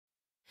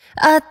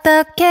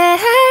어떻게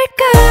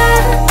할까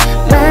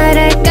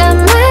말할까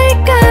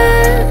말까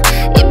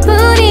이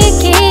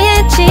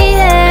분위기에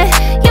취해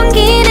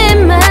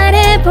용기는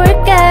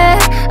말해볼까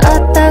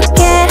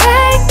어떻게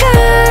할까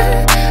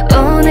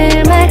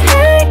오늘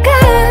말할까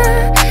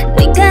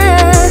네가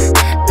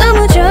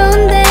너무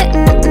좋은데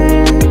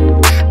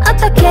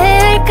어떻게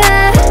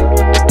할까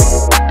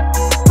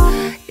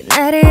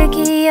나를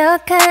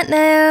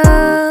기억하나요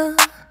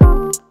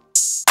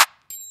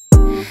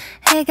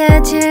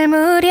해가 질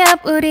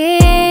무렵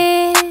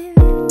우린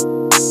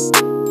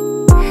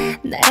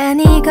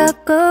나란히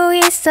걷고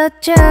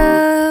있었죠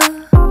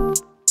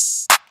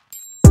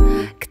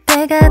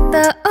그때가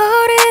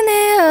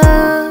떠오르네요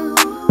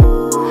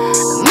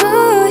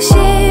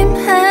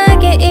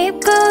무심하게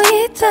입고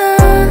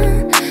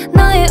있던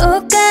너의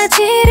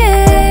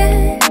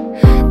옷가지를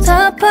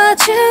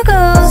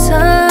덮어주고서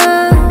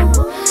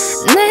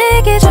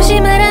내게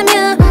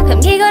조심하라며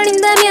감기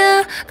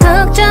걸린다며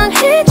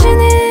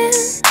걱정해주는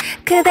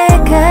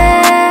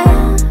그대가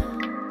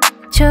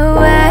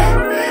좋아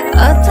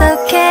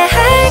어떻게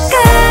할까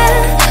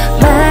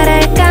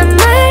말할까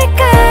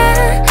말까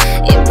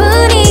이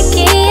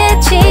분위기에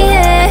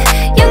취해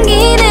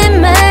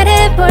용기는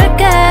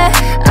말해볼까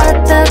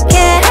어떻게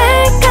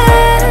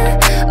할까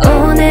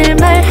오늘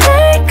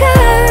말할까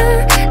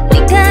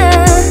네가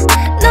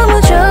너무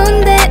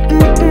좋은데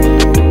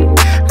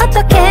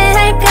어떻게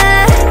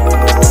할까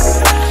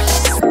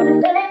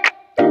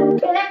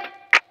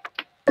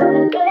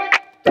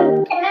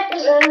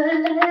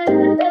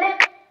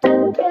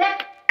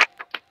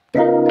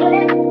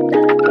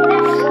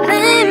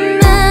내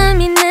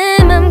맘이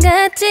내 맘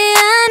같지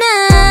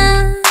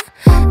않아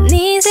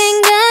네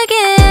생각에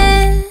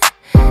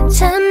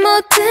잠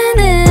못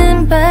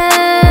드는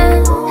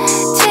밤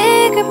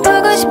지금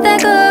보고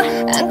싶다고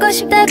안고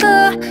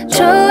싶다고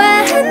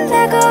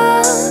좋아한다고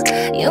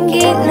용기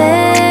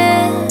내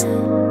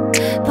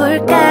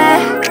볼까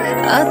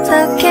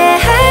어떻게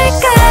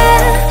할까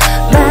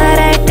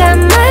말할까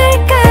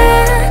말까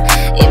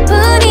이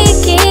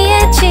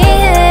분위기에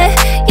취해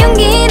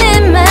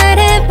용기는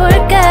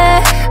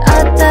말해볼까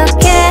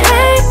어떻게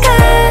할까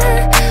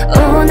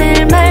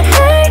오늘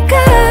말할까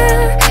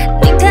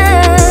네가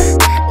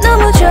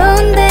너무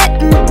좋은데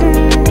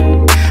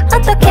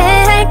어떻게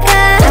할까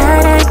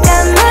말할까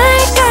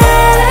말까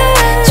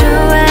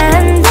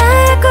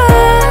좋아한다고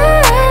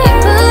이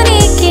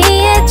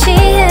분위기에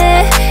취해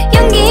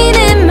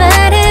용기는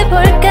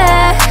말해볼까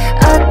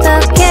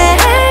어떻게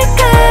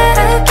할까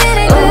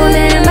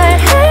오늘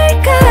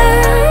말할까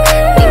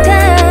네가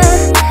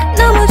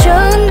너무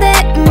좋은데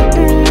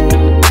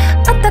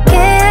어떻게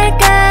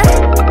할까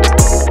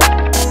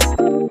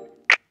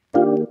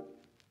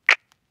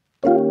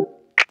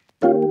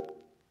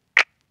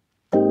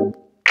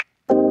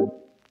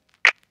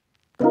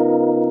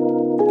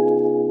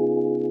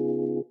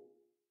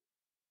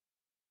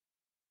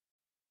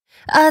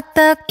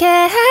어떻게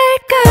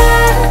할까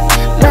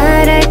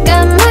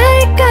말할까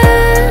말까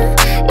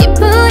이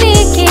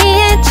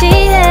분위기에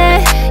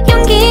취해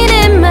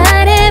용기는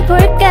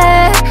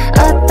말해볼까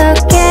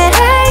어떻게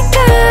할까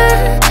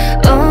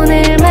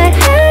오늘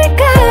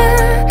말할까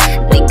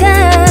네가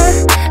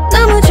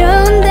너무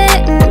좋은데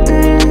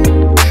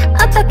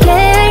어떻게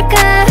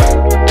할까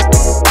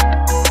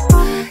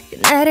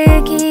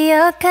나를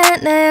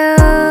기억하나요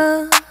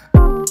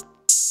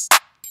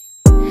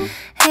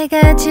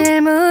해가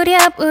질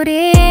무렵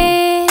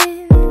우린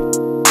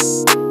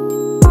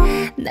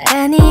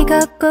나란히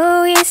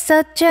걷고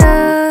있었죠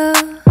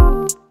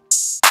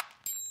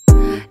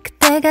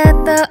그때가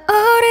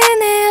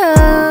떠오르네요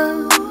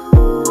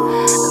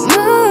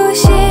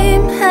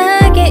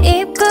무심하게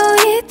입고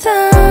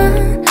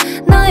있던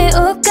너의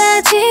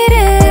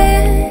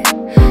옷가지를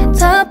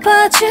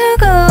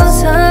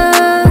덮어주고서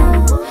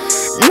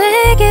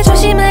내게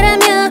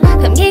조심하라며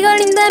감기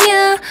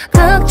걸린다며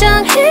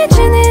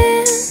걱정해주는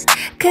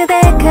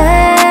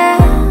그대가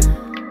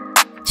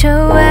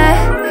좋아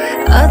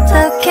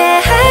어떻게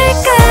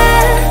할까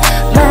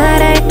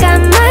말할까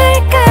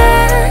말까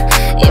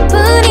이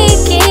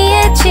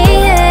분위기에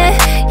취해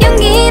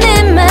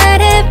용기는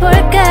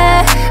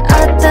말해볼까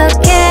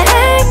어떻게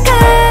할까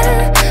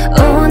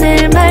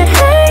오늘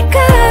말할까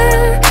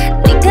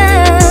네가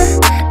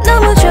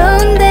너무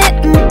좋은데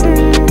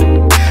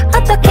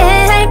어떻게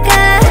할까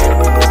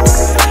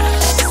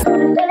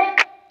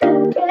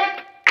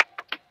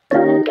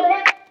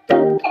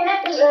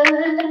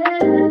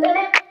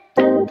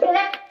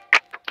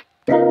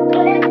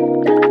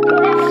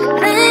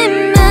내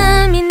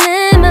맘이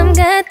내 맘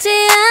같지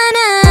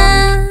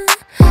않아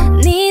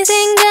네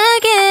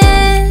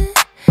생각에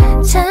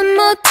잠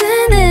못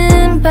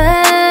드는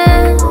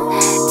밤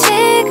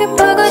지금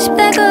보고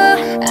싶다고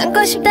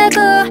안고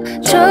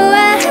싶다고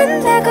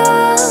좋아한다고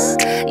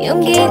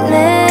용기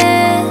내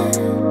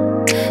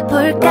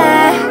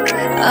볼까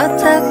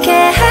어떻게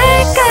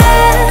할까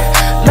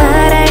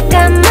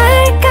말할까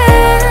말까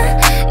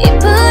이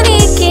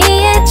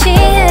분위기에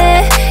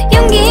취해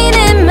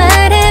용기는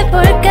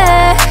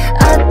말해볼까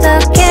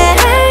어떻게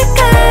할까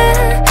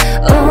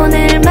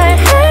오늘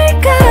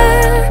말할까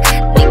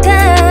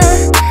네가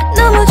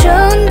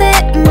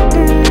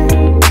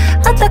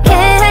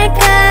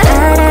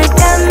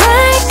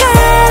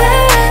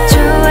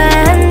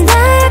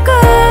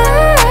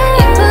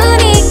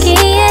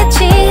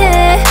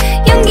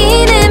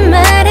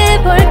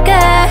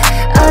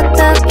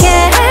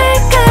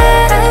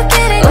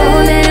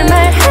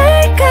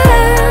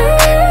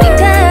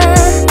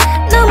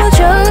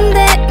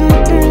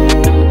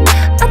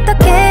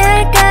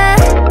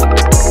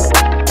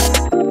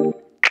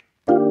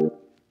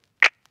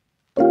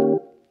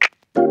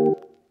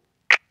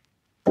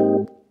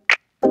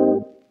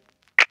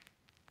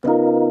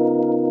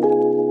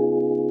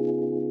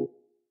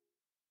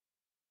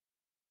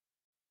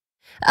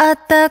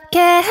어떻게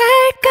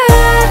할까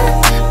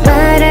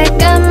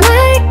말할까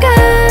말까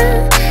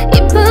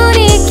이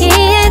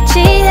분위기에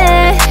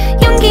취해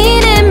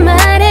용기는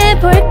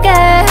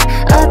말해볼까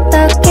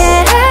어떻게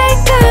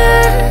할까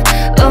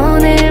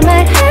오늘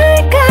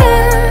말할까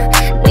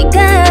네가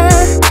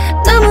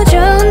너무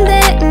좋은데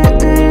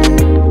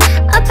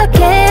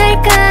어떻게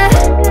할까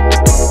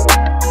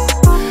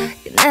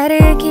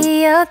나를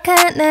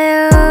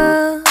기억하나요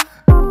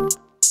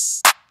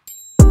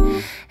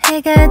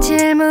해가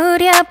질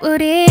무렵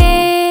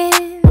우린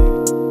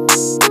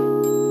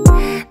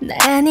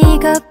나란히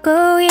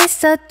걷고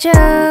있었죠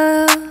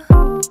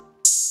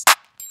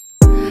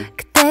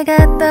그때가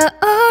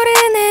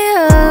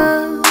떠오르네요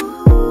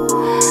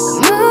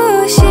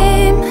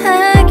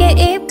무심하게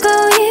입고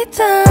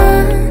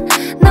있던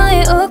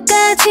너의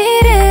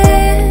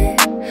옷가지를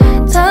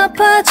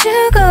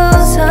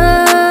덮어주고서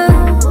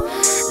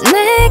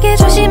내게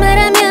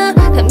조심하라며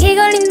감기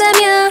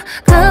걸린다며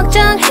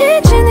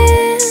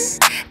걱정해주는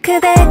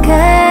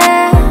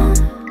그대가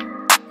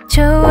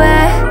좋아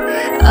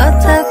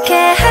어떻게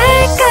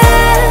할까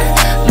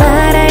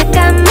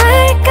말할까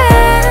말까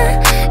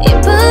이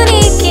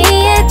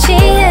분위기에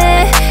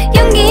취해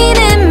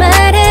용기는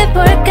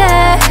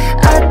말해볼까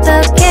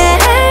어떻게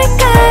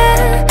할까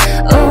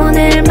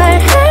오늘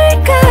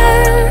말할까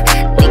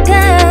네가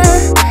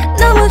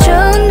너무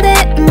좋은데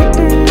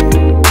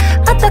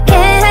어떻게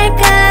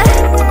할까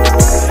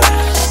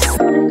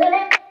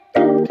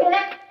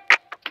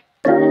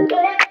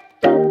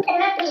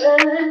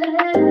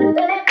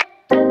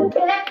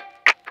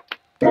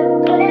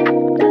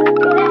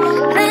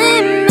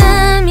내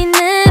맘이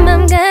내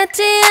맘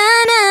같지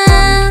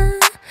않아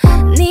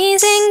네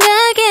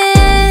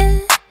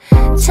생각에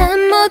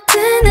잠 못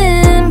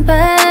드는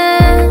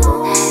밤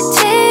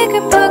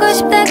책을 보고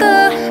싶다고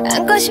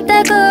안고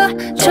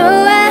싶다고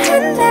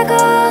좋아한다고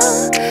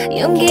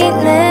용기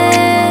내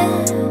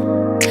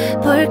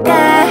볼까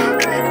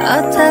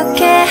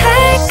어떻게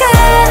할까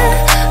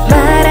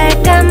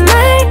말할까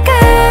말까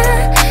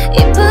이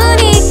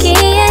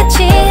분위기에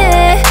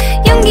취해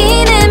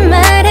용기는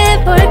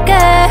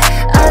말해볼까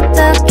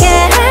어떻게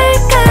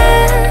할까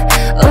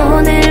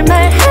오늘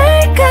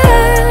말할까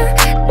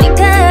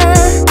네가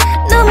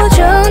너무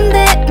좋은데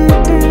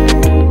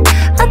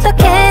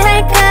어떻게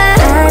할까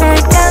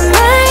말할까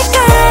말까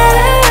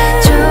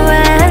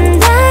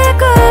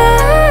좋아한다고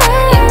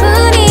이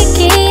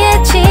분위기에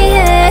취해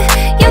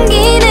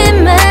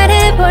용기는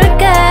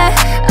말해볼까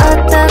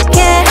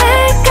어떻게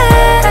할까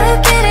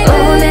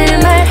오늘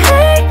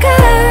말할까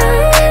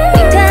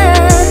네가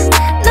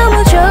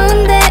너무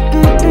좋은데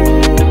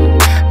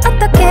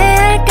어떻게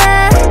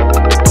할까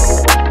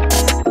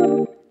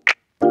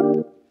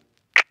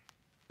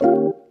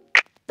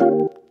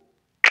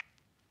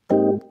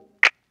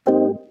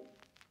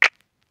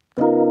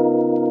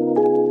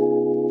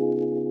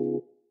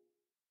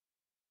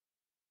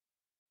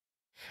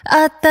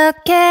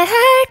어떻게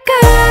할까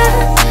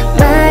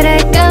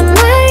말할까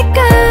말까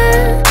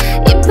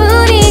이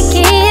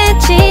분위기에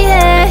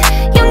취해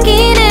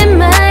용기는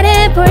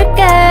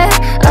말해볼까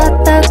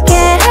어떻게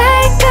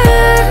할까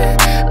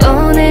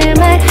오늘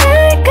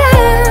말할까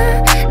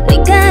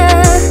네가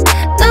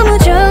너무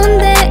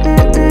좋은데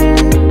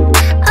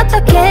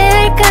어떻게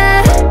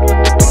할까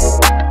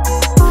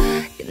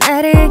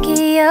나를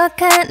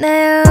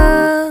기억하나요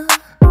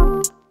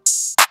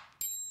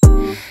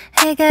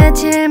해가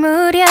질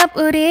무렵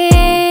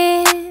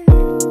우린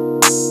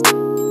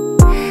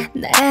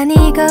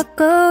나란히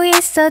걷고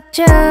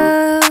있었죠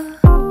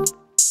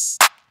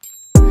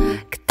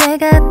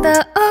그때가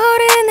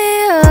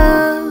떠오르네요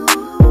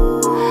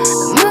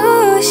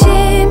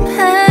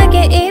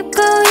무심하게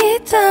입고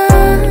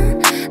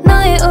있던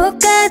너의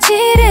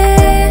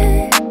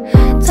옷가지를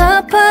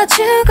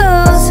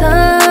덮어주고서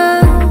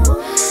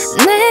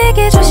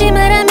내게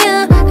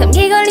조심하라며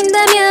감기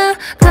걸린다며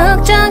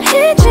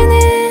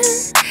걱정해주는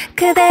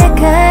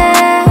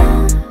그대가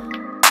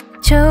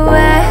좋아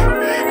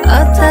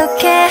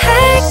어떻게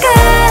할까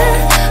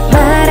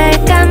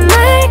말할까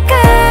말까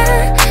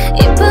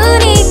이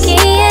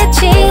분위기에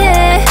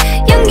취해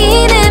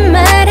용기는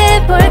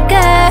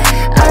말해볼까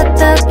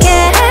어떻게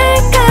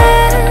할까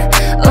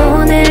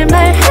오늘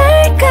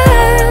말할까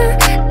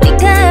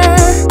네가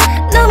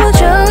너무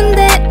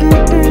좋은데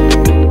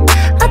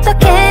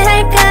어떻게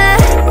할까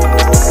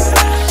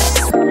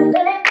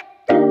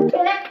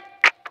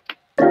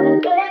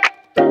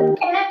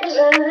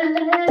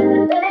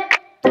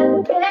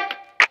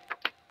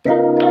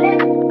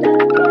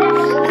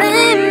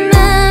내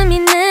맘이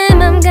내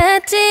맘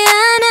같지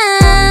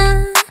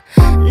않아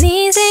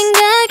네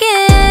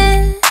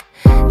생각에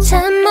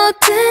잠 못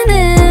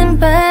드는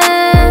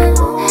밤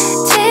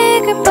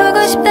책을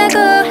보고 싶다고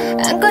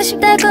안고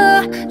싶다고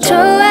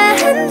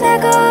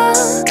좋아한다고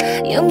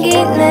용기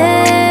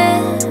내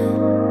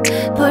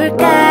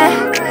볼까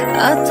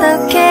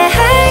어떻게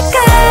할까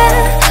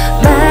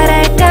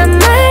말할까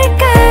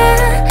말까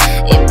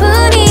이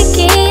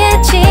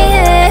분위기에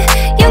취해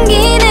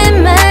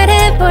용기는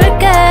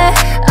말해볼까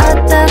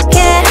어떻게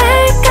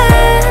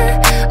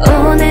할까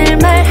오늘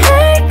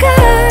말할까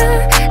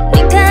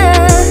네가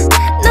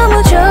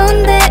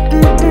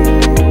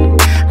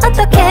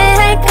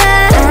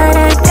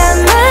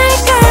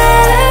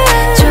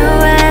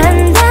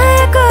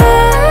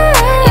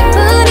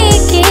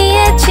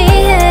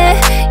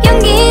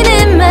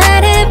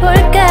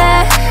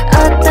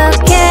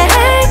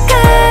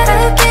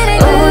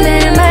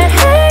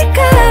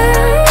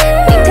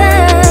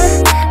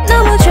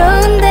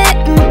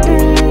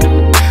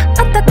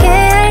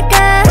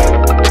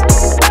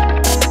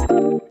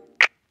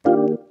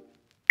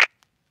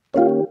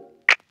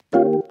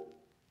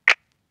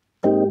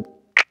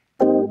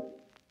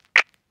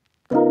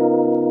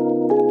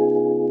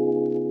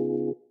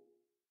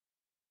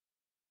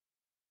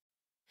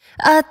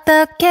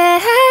어떻게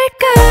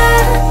할까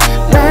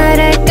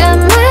말할까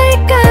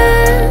말까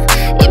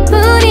이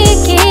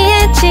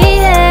분위기에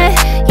취해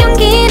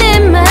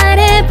용기는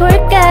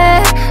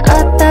말해볼까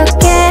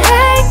어떻게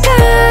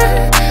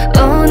할까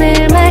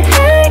오늘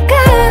말할까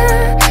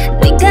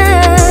네가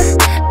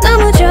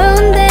너무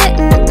좋은데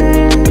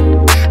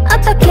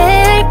어떻게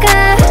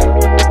할까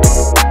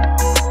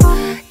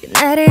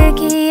나를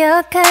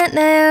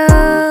기억하나요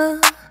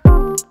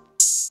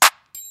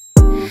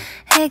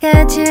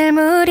해가 질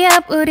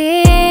무렵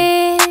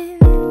우린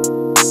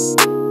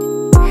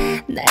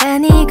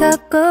나란히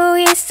걷고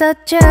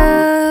있었죠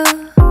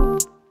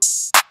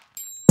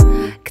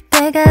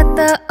그때가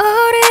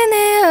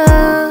떠오르네요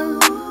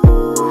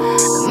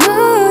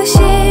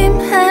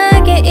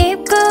무심하게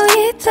입고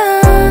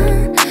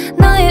있던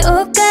너의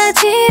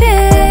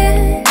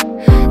옷가지를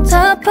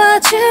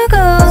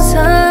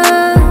덮어주고서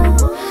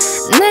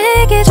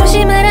내게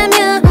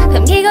조심하라며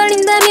감기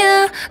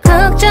걸린다며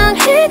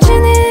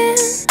걱정해주는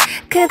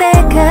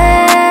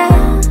그대가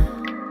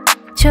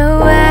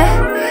좋아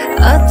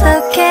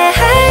어떻게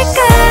할까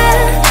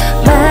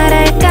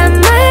말할까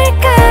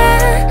말까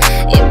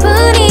이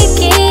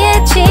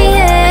분위기에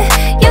취해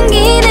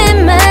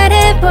용기는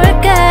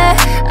말해볼까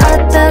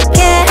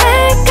어떻게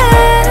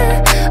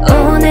할까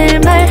오늘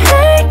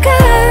말할까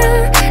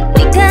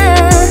네가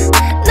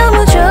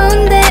너무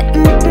좋은데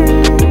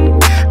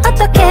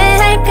어떻게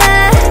할까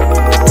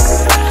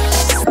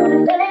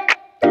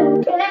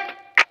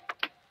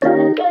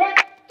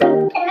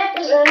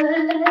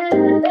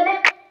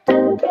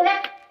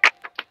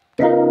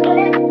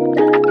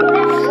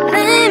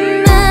내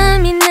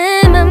맘이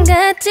내 맘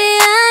같지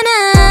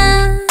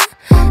않아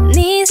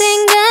네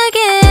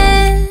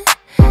생각에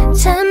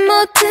잠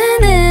못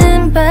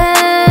드는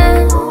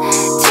밤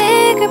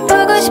책을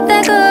보고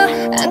싶다고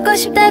안고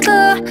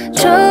싶다고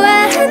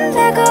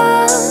좋아한다고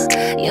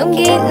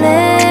용기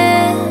내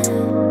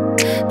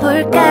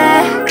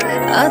볼까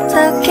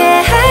어떻게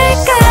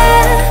할까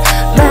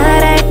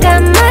말할까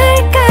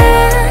말까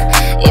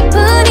이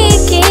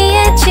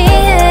분위기에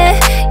취해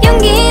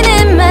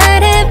용기는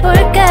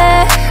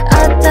말해볼까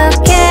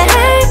어떻게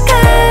할까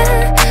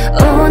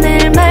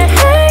오늘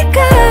말할까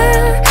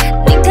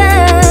네가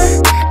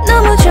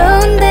너무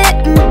좋은데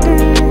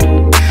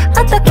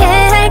어떻게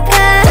할까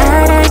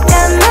말할까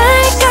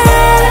말까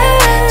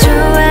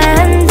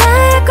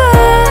좋아한다고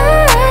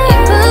이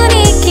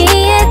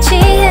분위기에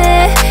취해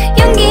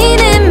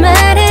용기는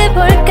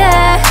말해볼까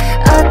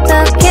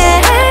어떻게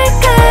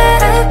할까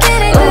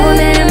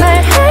오늘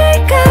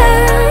말할까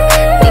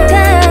네가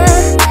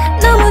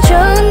너무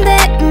좋은데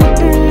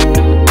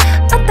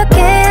어떻게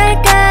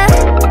할까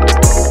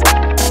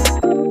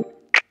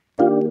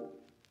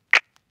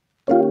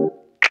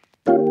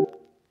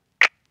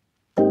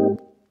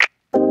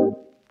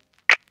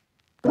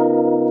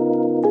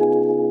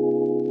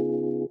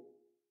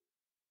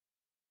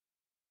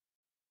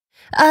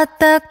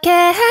어떻게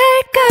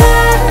할까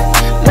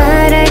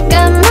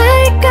말할까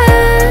말까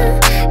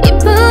이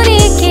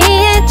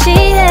분위기에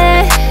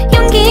취해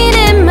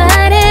용기는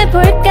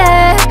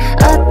말해볼까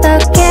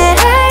어떻게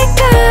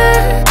할까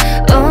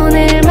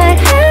오늘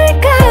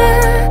말할까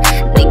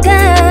네가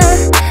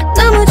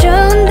너무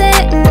좋은데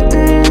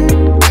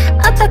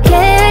어떻게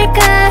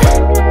할까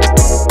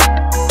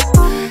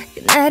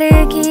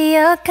나를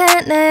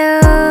기억하나요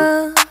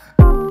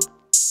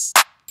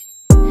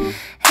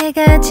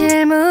해가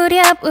질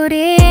무렵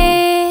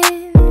우린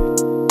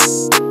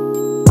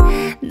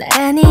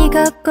나란히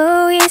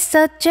걷고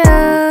있었죠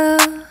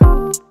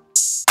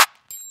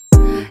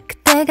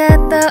그때가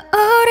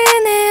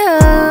떠오르네요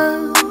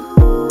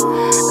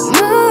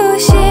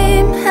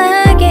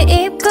무심하게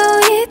입고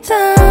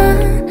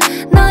있던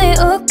너의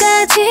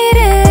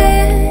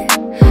옷가지를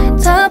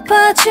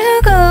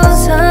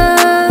덮어주고서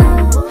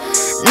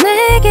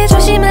내게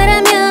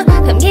조심하라며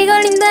감기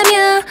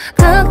걸린다며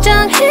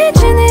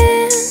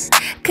걱정해주는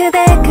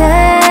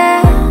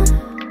그대가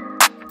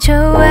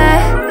좋아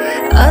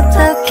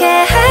어떻게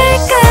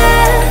할까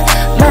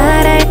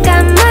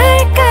말할까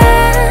말까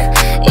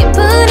이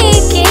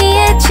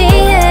분위기에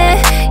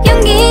취해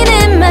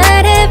용기는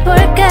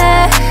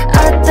말해볼까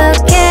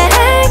어떻게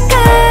할까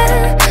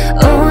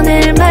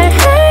오늘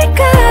말할까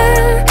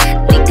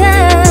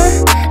네가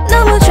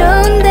너무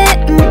좋은데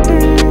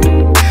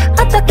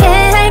어떻게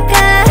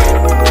할까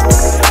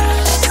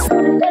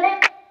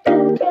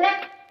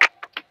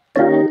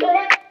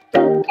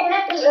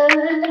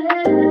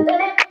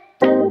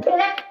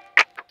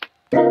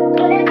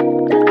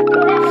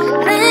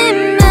내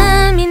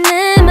맘이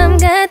내 맘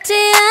같지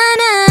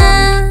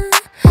않아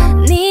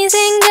네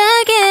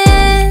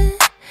생각에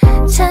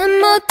잠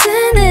못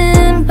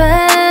드는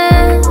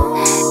밤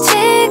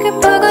책을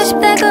보고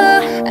싶다고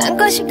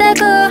안고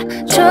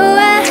싶다고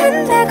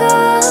좋아한다고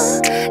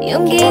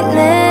용기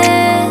내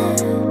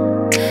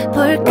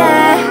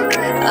볼까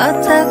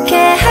어떻게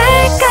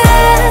할까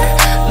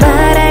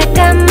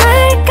말할까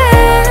말까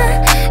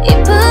이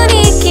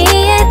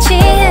분위기에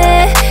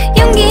취해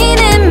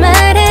용기는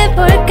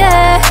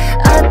말해볼까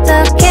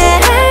어떻게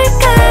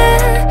할까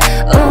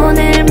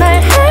오늘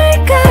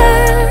말할까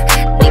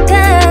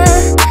네가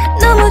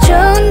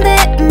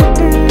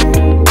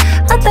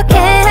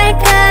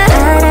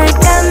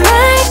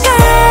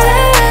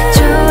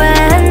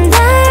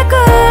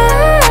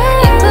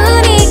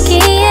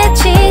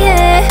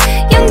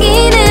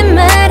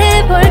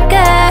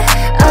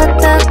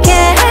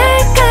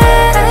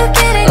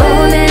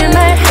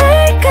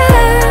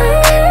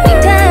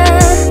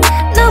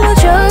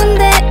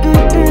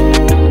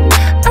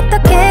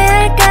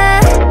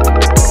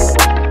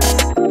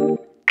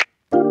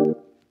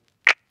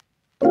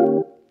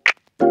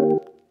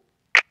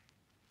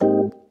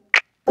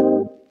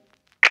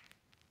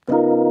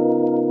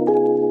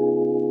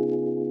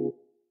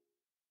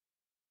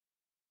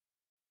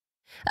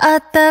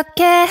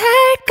어떻게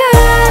할까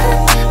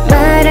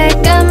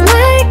말할까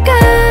말까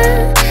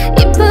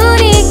이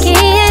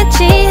분위기에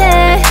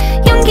취해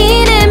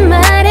용기를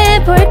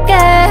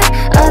말해볼까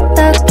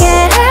어떻게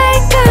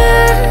할까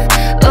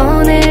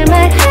오늘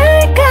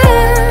말할까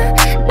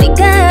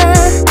네가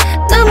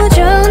너무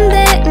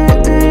좋은데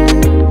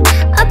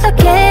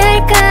어떻게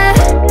할까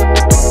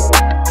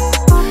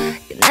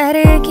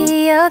나를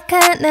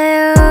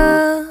기억하나요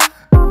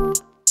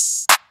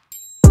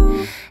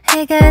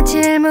해가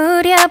질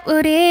무렵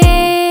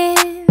우린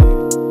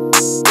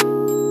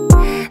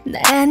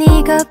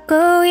나란히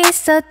걷고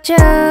있었죠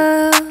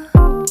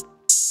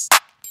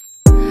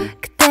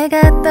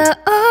그때가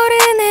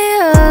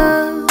떠오르네요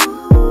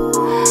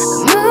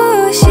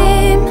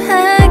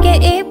무심하게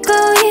입고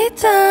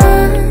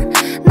있던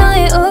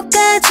너의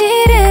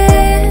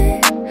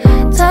옷가지를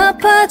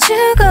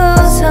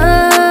덮어주고서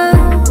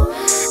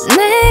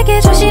내게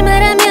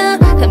조심하라며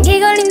감기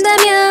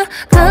걸린다며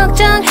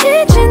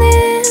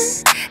걱정해주는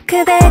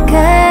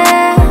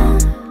그대가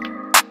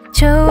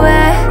좋아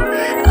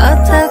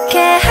어떻게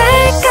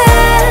할까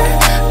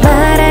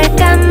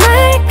말할까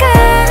말까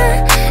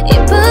이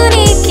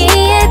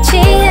분위기에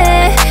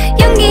취해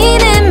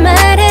용기는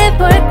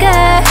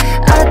말해볼까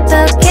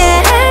어떻게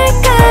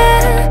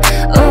할까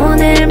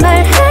오늘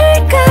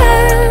말할까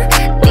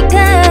네가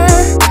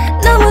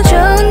너무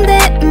좋은데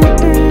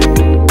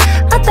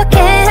어떻게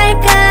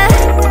할까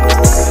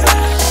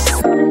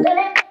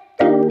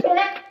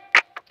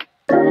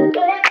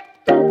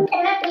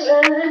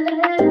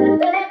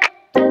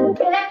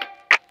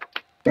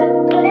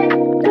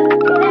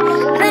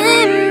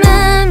내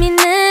맘이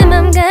내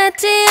맘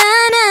같지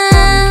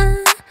않아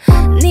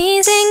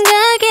네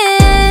생각에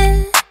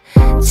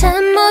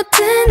잠 못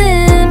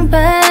드는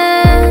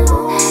밤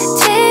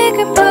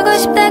책을 보고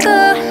싶다고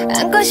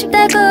안고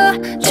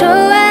싶다고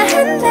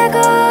좋아한다고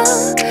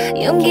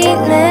용기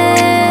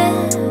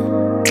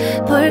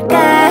내볼까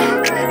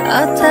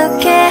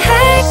어떻게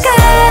할까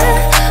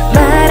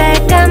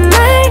말할까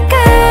말까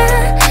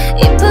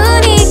이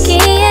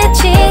분위기에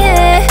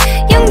취해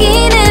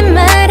용기는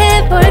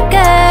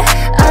말해볼까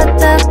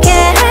어떻게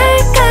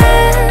할까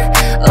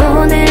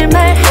오늘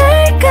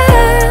말할까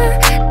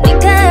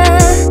네가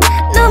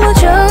너무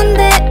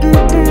좋은데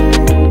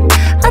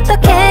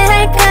어떻게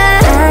할까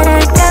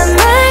말할까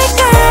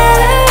말까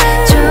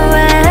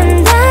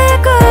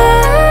좋아한다고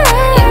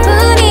이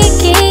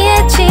분위기에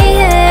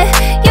취해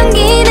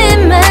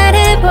용기는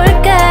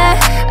말해볼까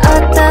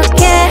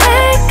어떻게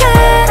할까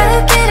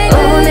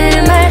오늘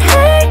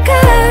말할까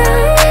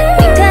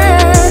네가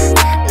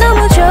너무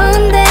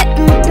좋은데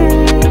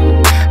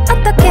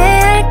어떻게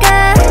할까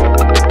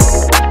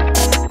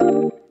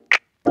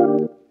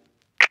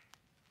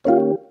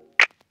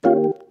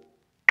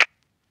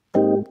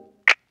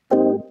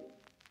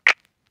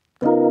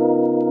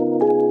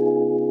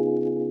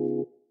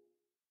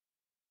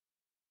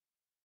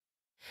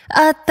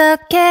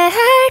어떻게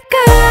할까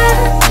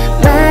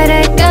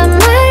말할까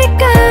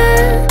말까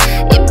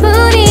이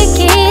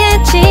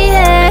분위기에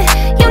취해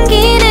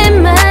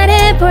용기는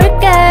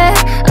말해볼까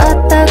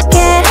어떻게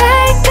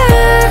할까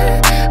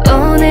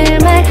오늘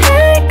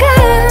말할까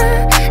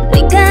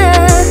네가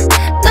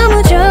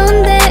너무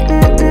좋은데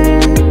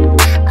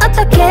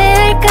어떻게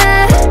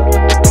할까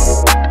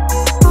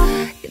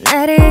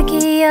나를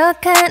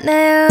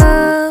기억하나요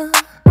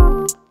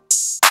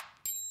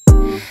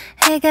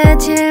해가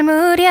질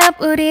무렵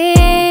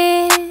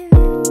우린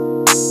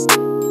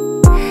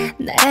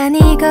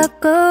나란히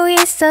걷고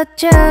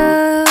있었죠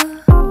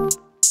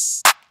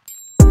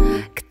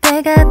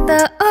그때가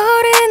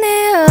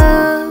떠오르네요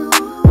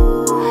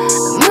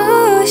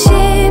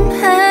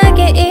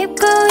무심하게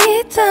입고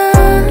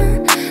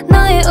있던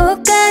너의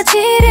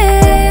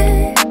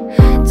옷가지를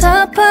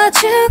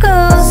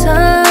덮어주고서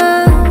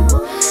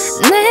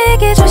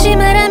내게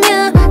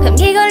조심하라며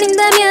감기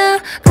걸린다며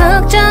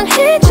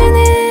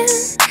걱정해주는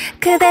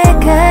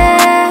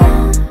그대가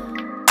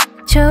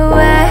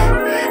좋아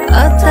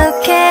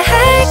어떻게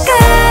할까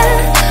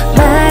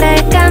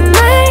말할까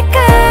말까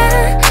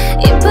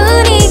이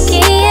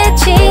분위기에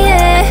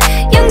취해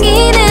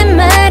용기는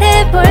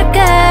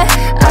말해볼까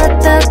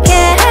어떻게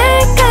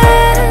할까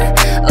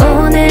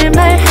오늘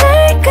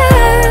말할까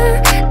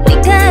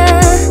네가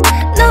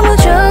너무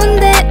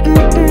좋은데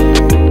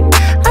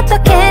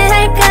어떻게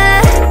할까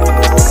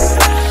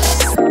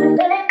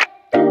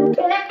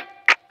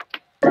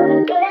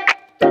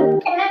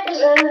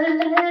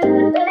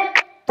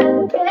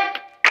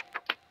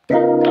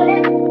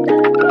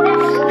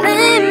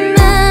내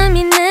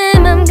맘이 내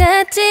맘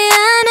같지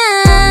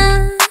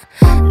않아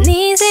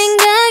네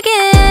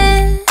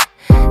생각에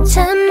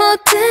잠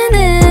못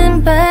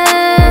드는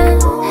밤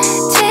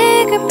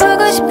책을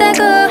보고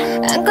싶다고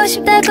안고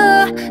싶다고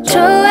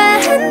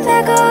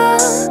좋아한다고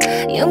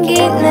용기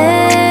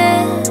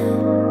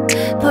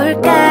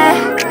내볼까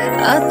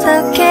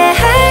어떻게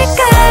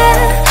할까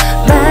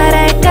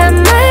말할까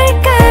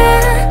말까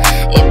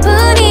이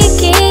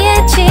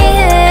분위기에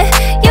취해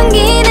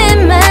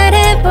용기는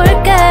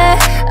말해볼까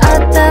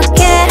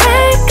어떻게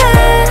할까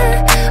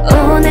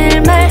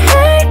오늘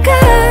말할까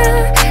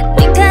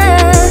네가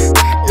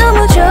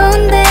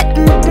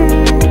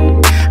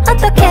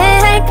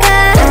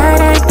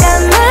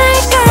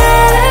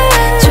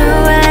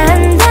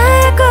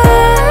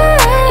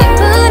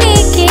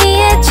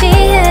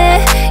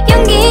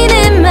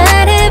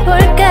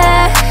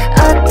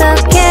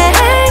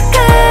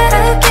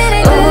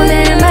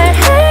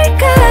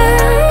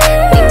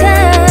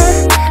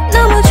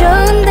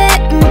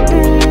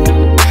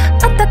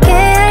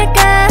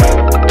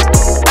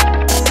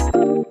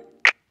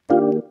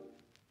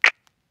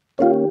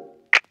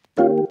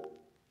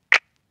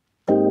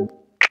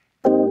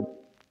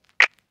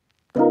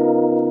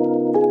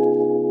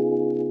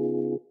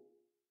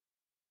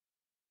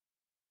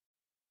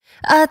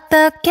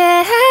어떻게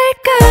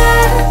할까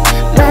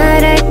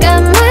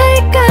말할까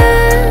말까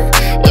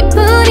이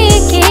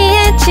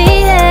분위기에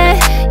취해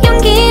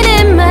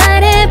용기는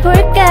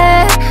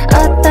말해볼까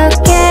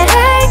어떻게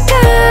할까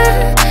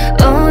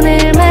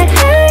오늘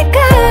말할까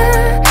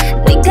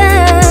네가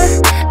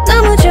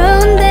너무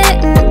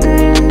좋은데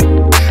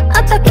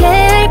어떻게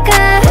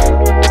할까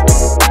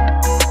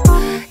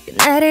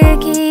그날을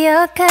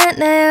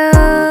기억하나요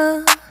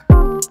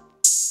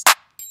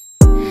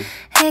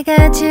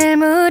해가 질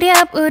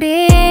무렵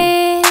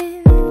우린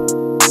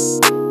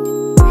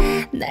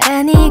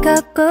나란히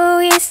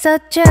걷고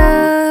있었죠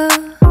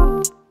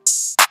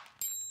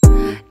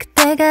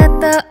그때가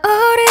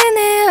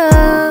떠오르네요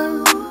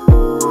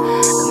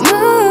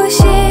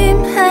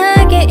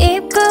무심하게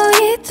입고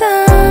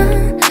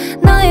있던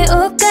너의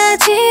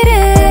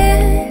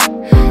옷가지를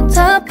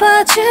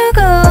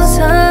덮어주고서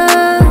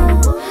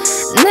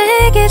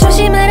내게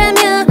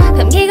조심하라며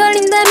감기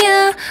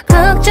걸린다며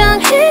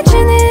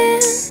걱정해주는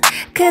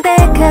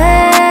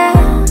그대가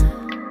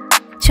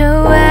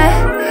좋아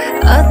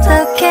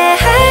어떻게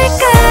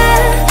할까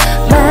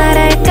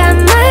말할까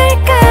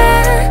말까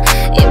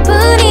이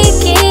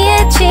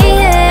분위기에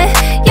취해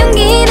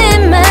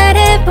용기는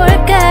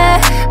말해볼까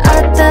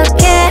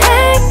어떻게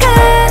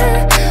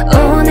할까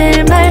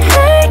오늘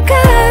말할까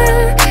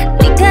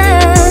네가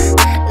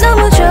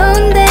너무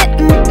좋은데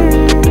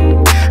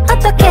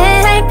어떻게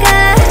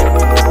할까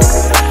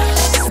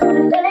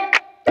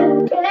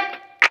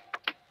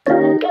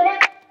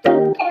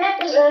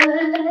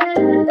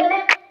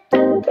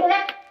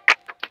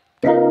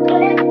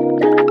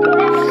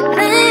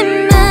내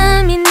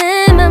맘이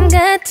내 맘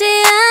같지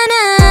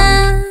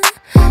않아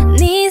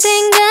네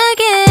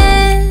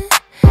생각에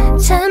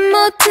잠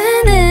못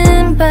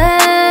드는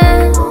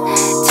밤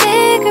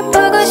지금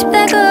보고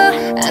싶다고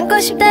안고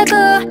싶다고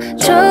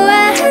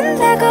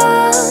좋아한다고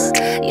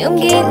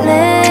용기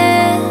내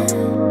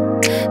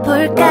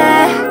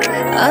볼까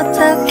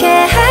어떻게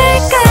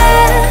할까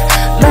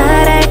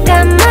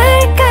말할까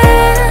말까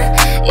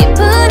이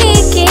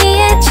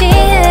분위기에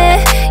취해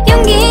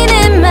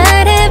용기는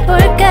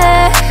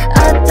말해볼까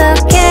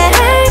어떻게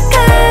할까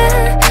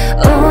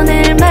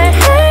오늘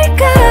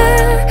말할까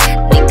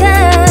네가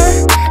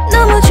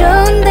너무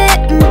좋은데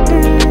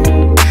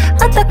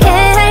어떻게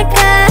할까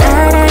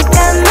말할까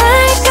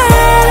말까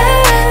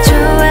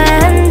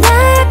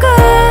좋아한다고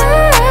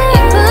이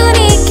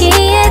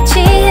분위기에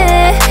취해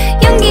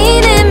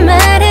용기는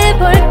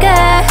말해볼까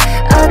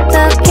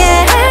어떻게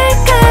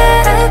할까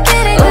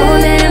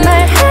오늘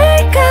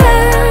말할까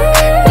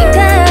네가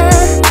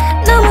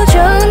너무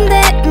좋은데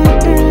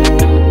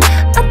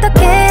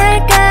어떻게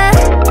할까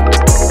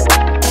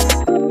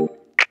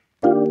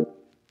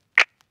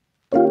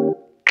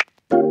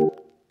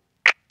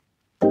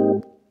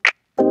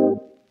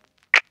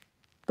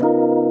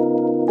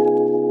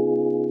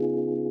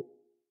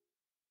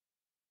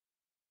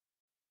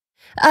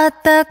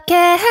어떻게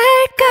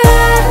할까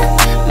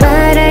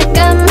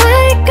말할까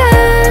말까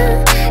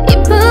이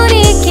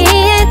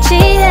분위기에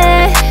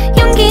취해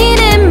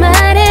용기는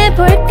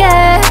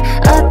말해볼까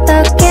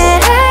어떻게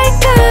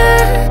할까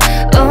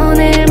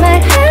오늘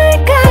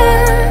말할까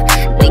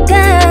네가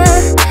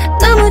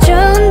너무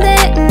좋은데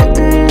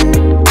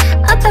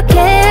어떻게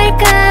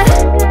할까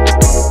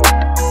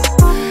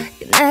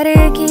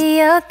그날을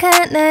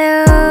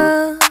기억하나요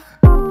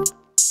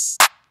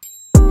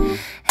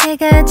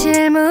해가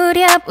질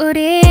무렵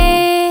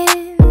우린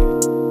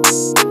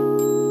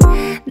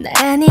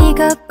나란히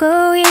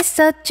걷고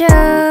있었죠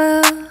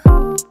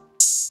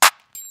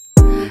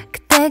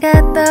그때가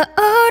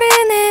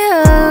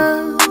떠오르네요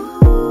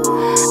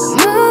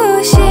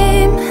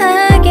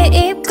무심하게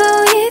입고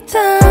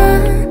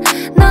있던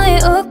너의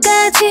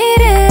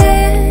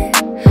옷가지를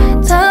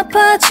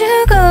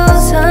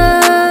덮어주고서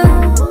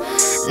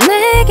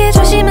내게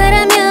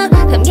조심하라며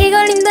감기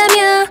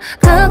걸린다며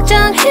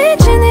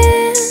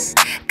걱정해주는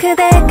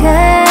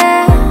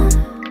그대가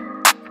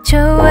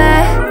좋아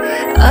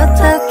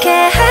어떻게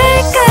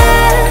할까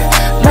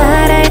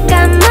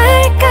말할까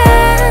말까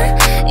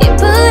이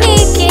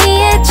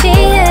분위기에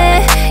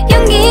취해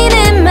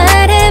용기는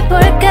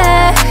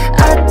말해볼까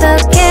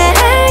어떻게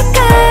할까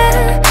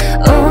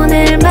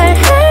오늘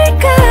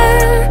말할까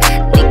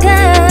네가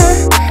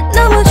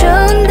너무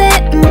좋은데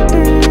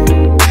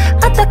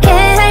어떻게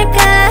할까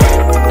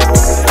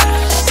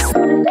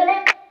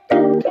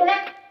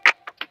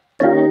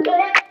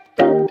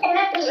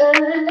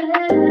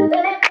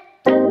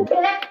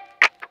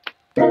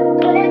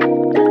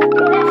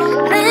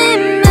내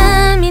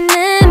맘이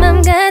내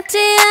맘 같지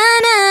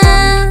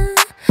않아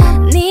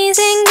네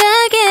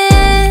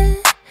생각에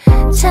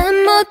잠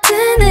못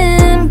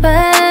드는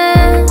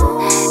밤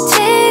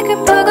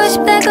지금 보고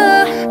싶다고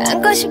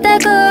안고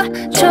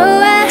싶다고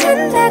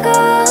좋아한다고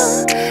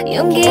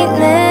용기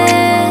내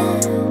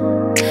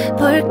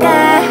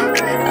볼까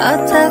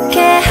어떻게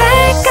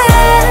할까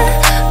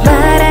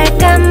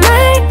말할까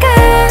말까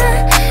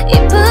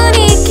이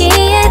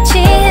분위기에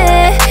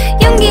취해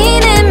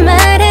용기는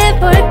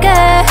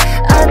말해볼까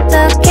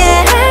어떻게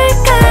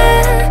할까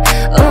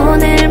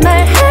오늘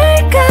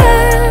말할까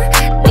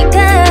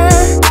네가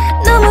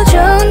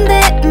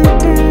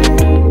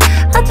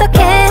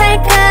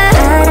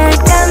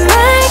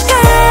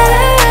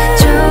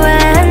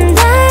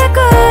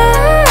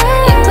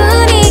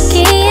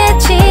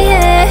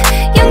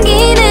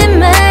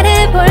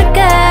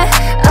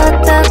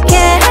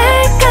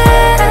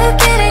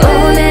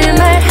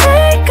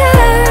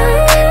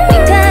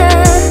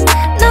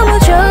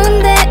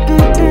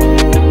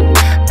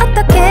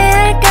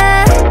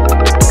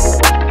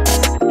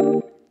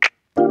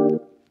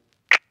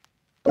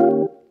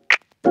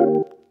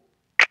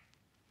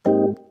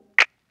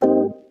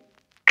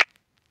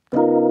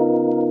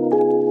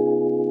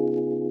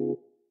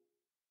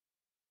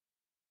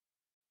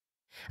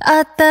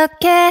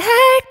어떻게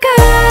할까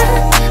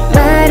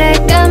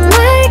말할까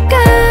말까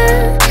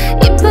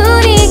이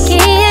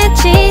분위기에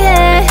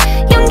취해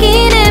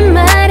용기는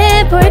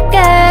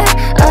말해볼까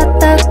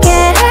어떻게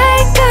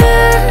할까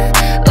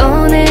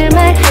오늘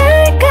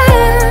말할까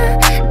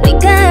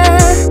네가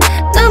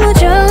너무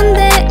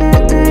좋은데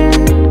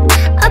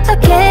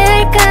어떻게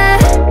할까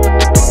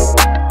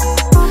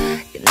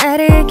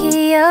그날을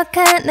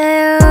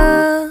기억하나요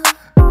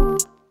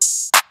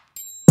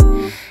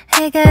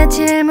해가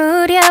질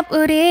무렵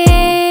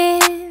우린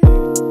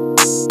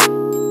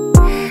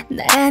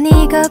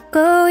나란히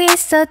걷고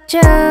있었죠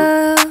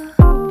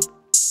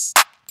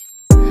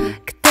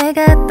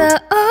그때가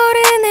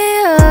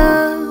떠오르네요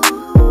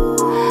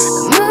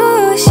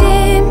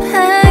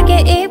무심하게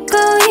입고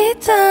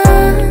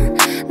있던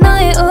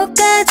너의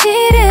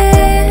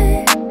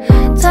옷가지를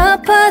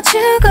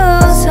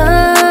덮어주고서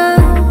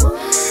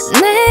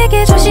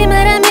내게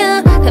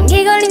조심하라며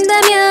감기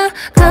걸린다며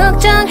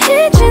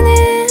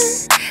걱정해주는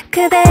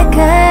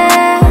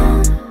그대가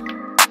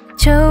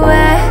좋아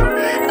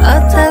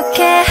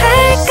어떻게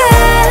할까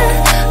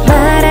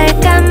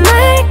말할까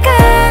말까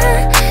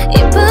이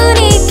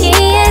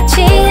분위기에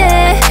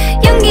취해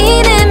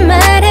용기는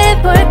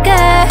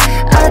말해볼까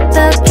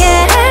어떻게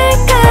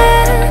할까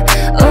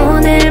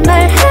오늘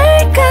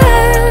말할까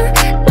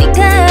네가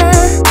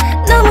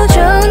너무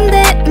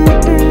좋은데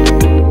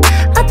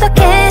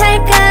어떻게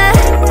할까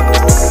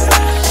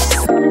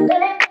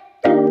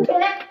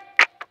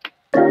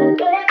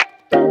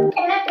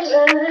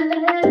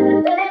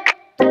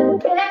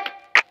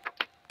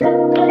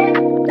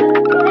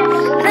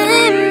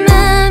내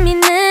맘이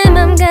내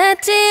맘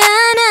같지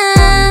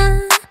않아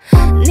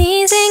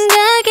네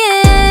생각에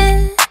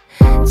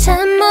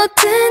잠 못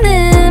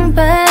드는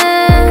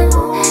밤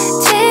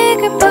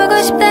책을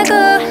보고 싶다고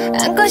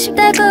안고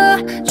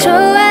싶다고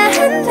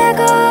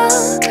좋아한다고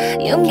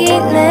용기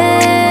내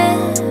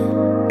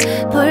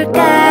볼까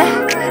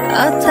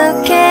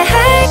어떻게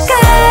할까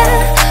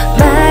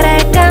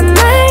말할까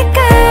말까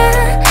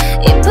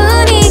이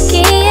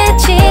분위기에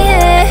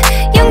취해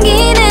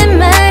용기는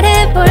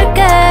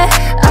말해볼까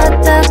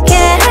어떻게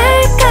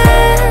할까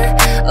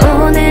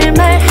오늘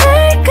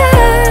말할까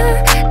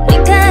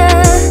네가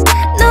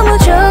너무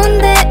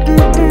좋은데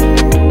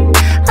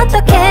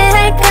어떻게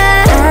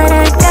할까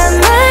말할까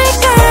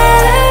말까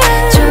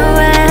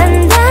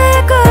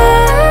좋아한다고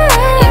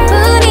이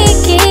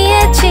분위기에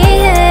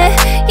취해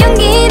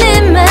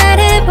용기는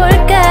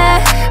말해볼까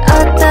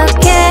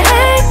어떻게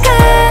할까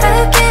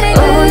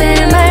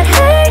오늘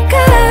말할까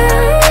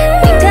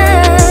네가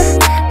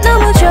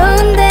너무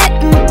좋은데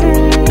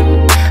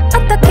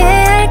어떻게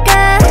할까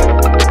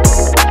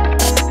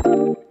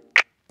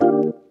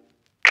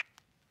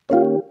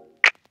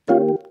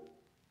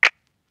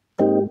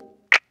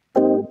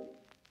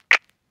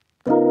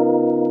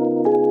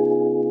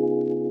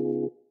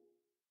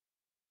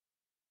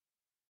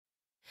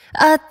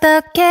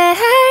어떻게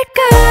할까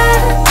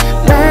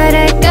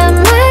말할까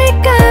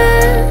말까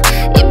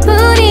이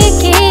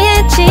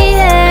분위기에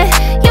취해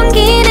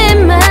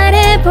용기는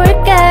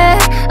말해볼까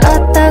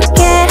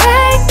어떻게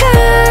할까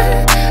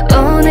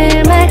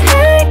오늘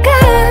말할까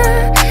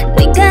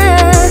네가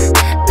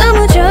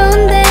너무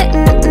좋은데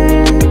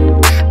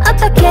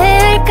어떻게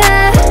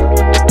할까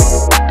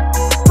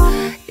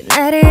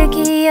그날을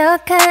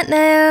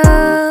기억하나요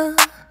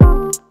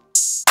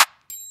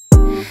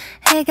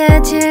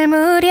해가 질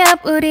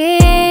무렵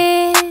우린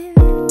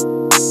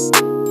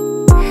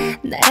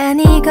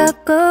나란히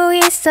걷고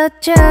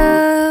있었죠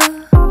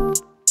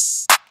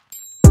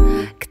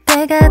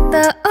그때가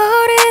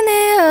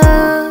떠오르네요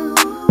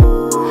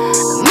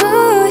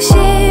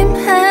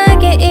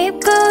무심하게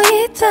입고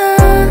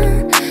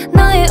있던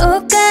너의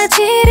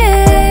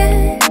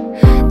옷가지를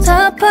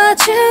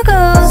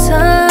덮어주고서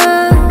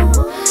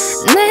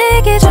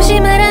내게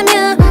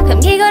조심하라며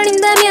감기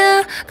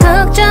걸린다며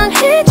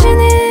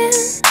걱정해주는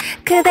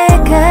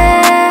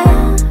그대가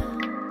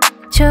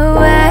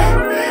좋아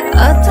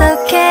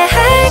어떻게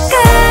할까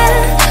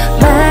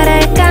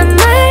말할까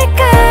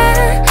말까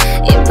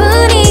이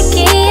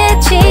분위기에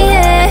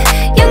취해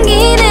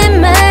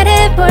용기는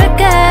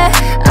말해볼까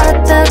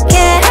어떻게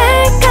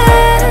할까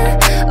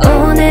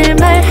오늘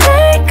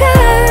말할까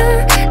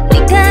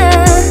네가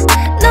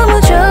너무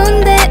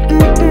좋은데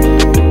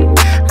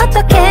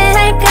어떻게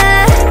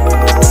할까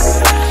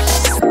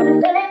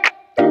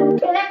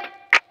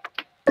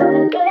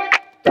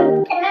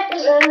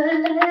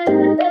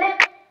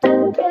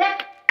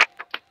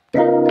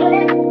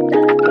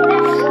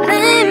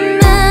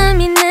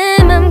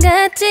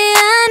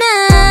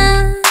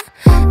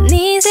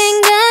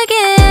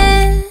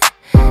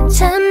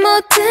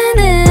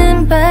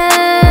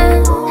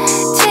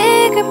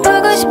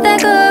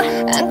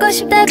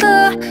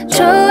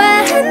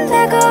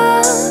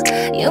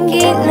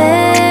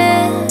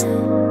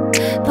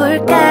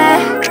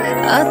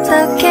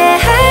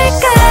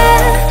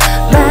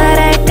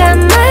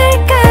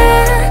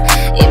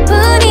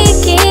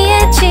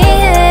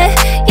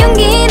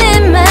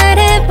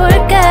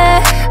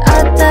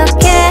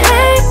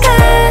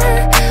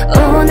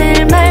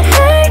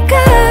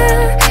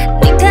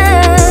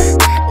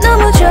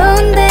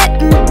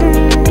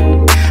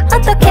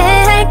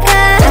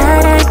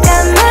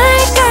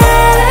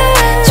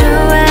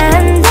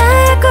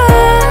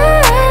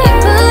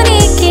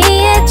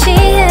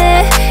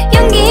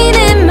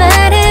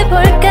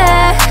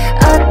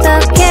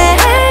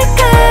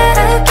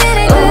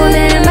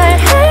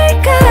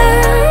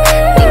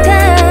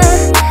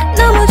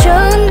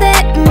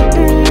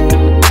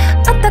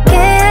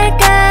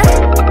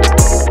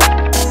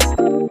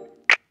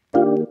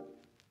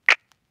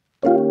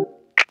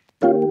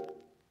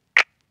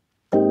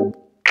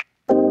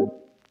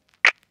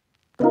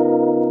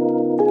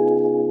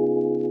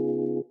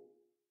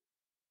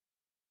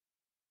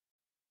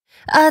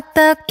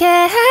어떻게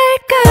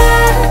할까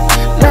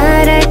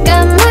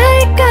말할까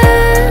말까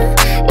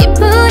이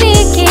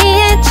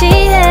분위기에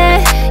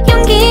취해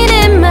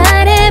용기는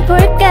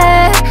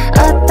말해볼까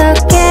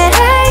어떻게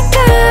할까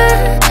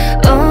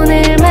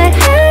오늘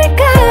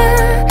말할까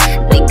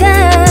네가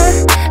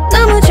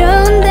너무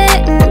좋은데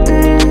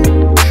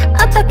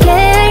어떻게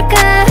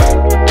할까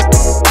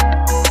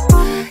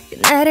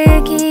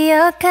그날을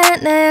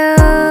기억하나요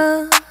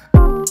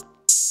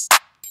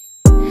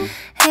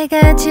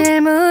해가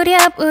질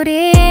무렵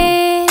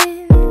우린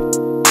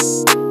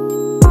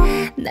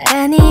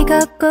나란히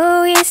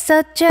걷고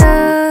있었죠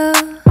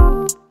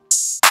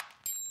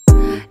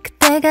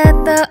그때가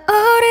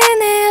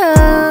떠오르네요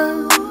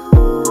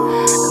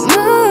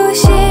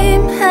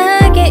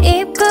무심하게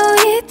입고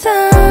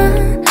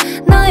있던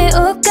너의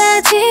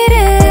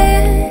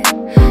옷가지를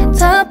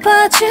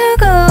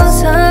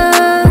덮어주고서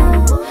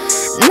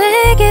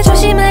내게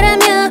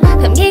조심하라며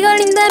감기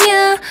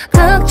걸린다며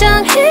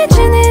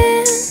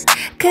걱정해주는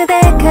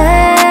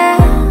그대가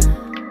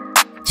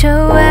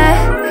좋아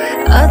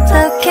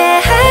어떻게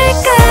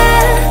할까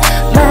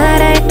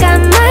말할까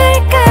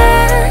말까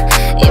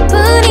이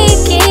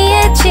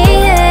분위기에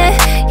취해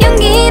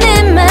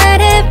용기는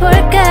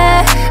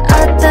말해볼까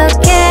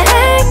어떻게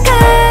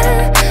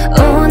할까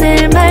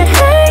오늘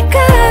말할까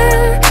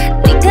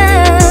네가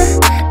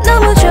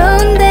너무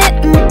좋은데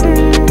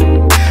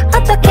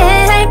어떻게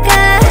할까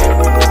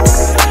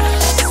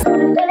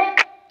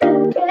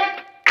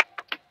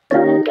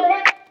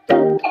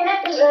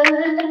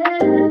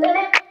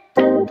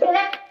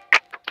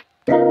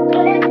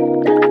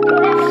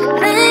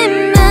내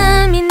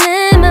맘이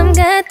내 맘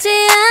같지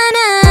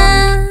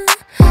않아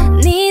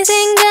네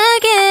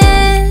생각에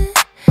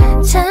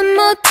잠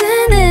못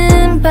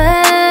드는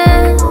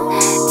밤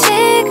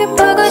책을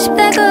보고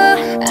싶다고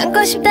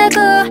안고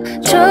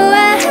싶다고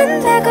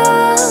좋아한다고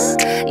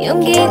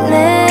용기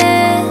내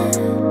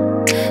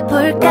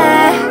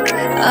볼까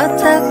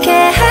어떻게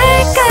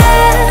할까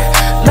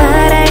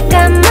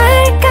말할까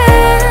말까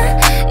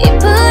이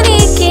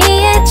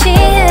분위기에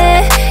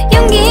취해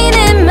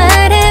용기는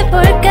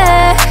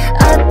말해볼까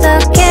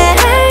어떻게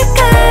할까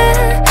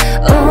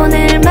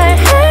오늘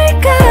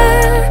말할까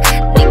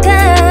네가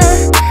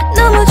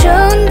너무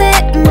좋은데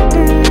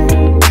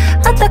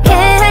어떻게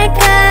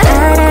할까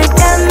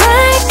말할까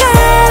말까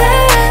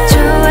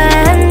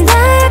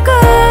좋아한다고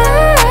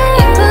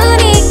이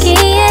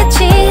분위기에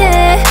취해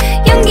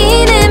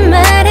용기는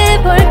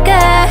말해볼까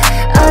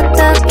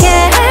어떻게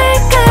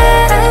할까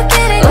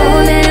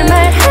오늘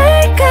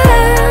말할까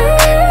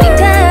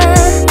네가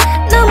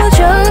너무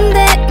좋은데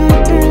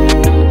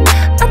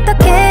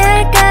어떻게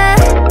할까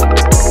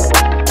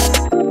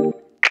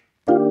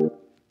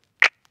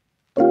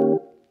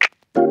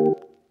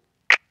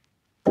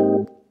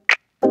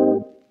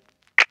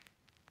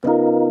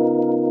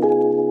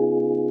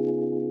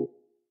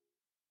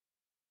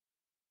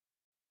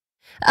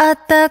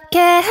어떻게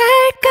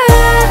할까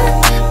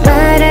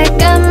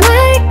말할까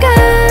말까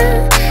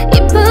이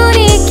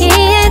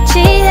분위기에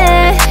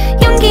취해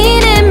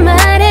용기는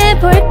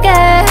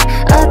말해볼까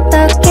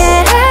어떻게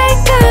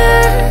할까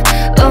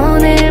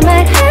오늘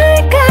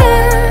말할까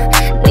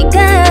네가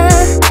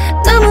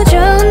너무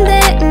좋은데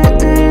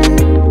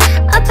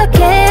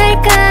어떻게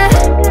할까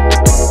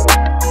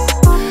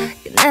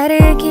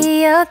그날을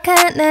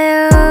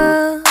기억하나요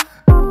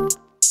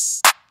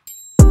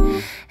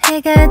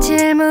해가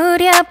질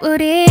무렵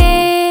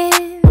우린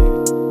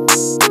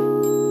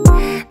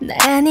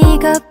나란히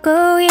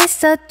걷고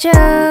있었죠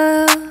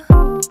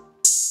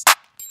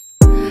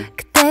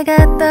그때가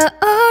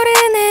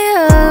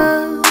떠오르네요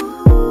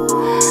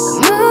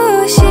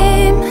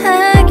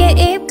무심하게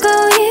입고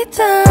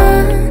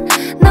있던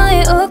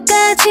너의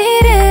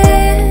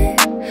옷가지를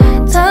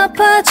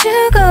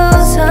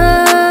덮어주고서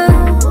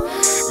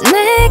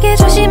내게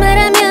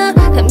조심하라며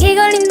감기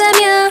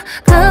걸린다며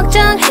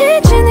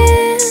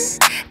걱정해주는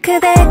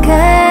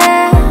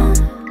그대가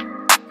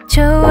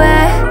좋아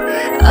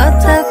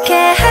어떻게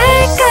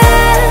할까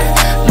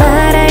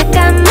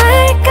말할까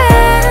말까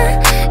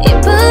이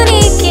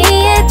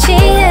분위기에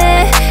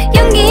취해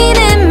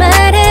용기는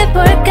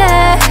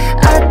말해볼까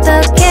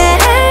어떻게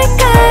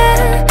할까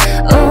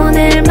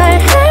오늘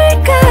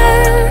말할까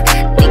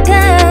네가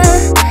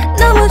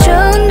너무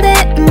좋은데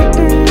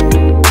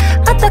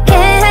어떻게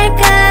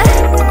할까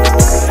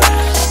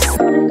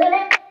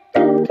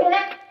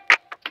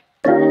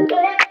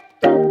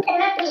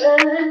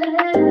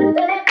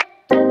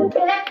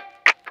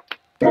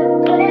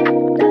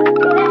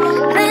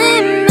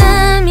내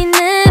맘이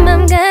내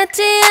맘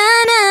같지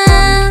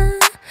않아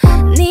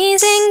네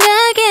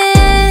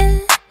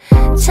생각에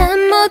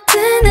잠 못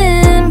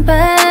드는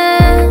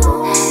밤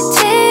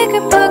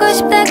책을 보고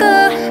싶다고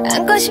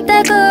안고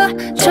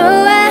싶다고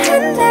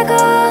좋아한다고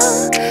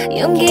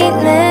용기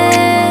내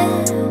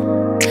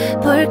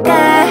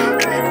볼까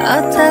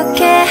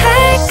어떻게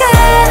할까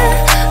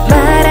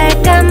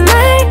말할까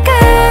말까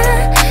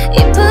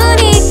이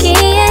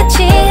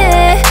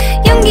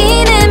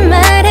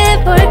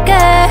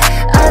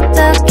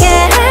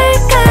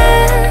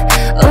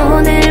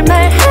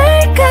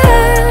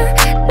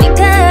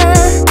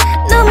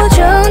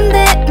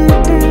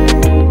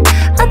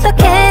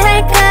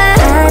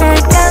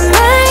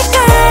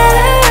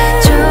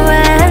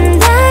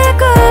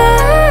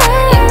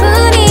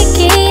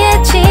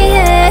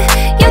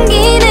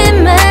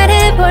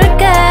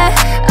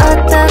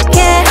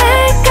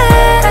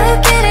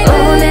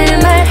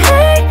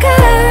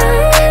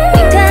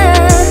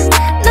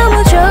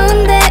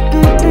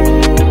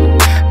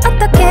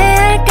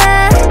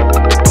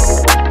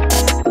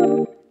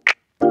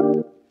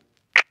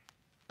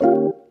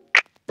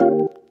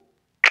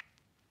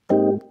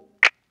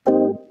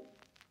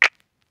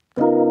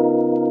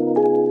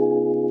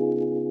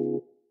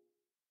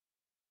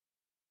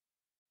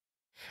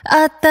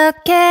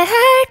어떻게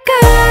할까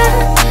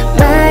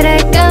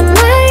말할까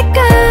말까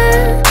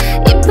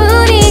이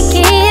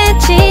분위기에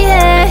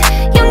취해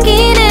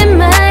용기는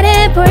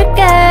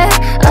말해볼까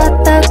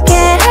어떻게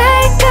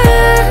할까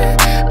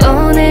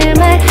오늘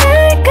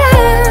말할까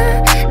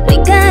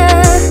네가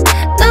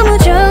너무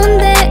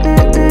좋은데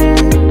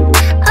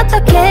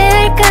어떻게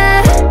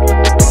할까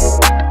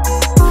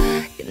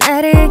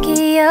나를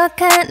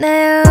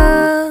기억하나요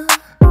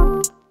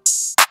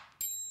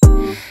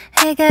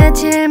해가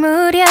질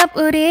무렵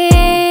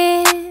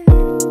우린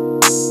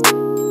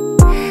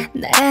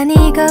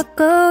나란히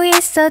걷고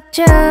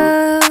있었죠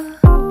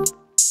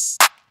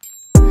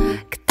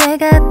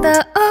그때가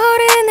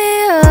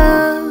떠오르네요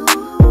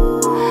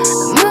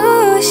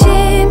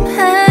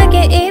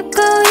무심하게 입고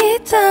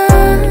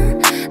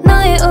있던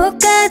너의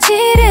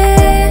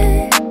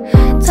옷가지를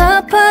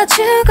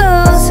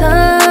덮어주고서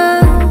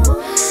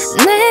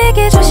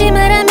내게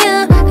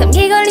조심하라며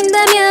감기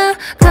걸린다며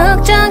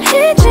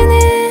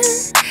걱정해주는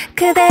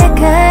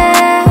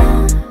그대가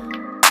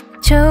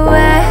좋아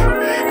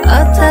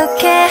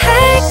어떻게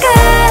할까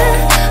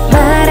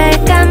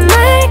말할까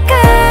말까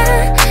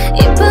이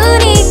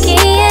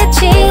분위기에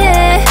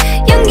취해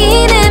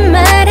용기는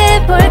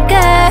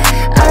말해볼까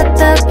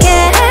어떻게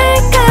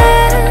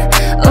할까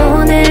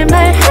오늘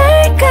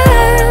말할까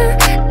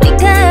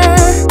네가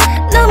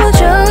너무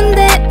좋은데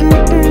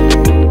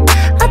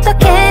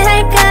어떻게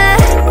할까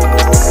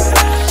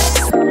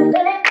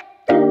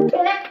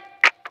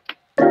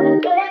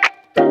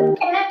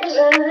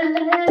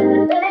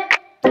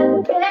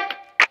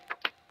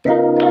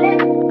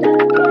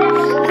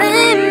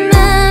내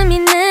맘이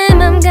내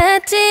맘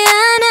같지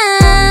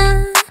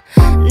않아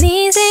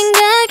네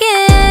생각에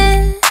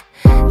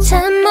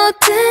잠 못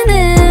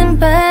드는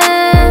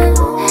밤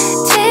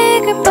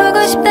지금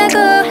보고 싶다고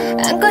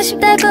안고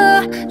싶다고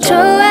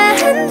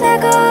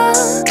좋아한다고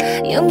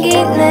용기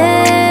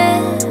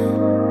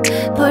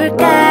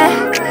내볼까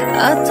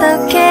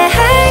어떻게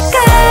할까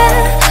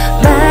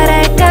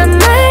말할까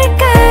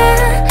말까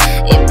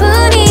이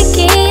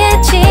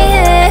분위기에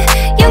취해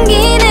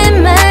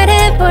용기는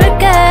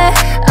말해볼까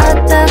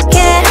어떻게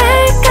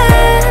할까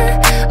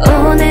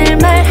오늘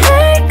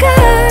말할까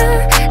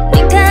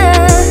네가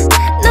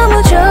너무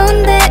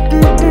좋은데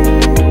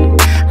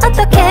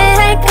어떻게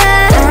할까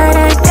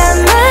말할까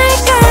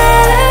말까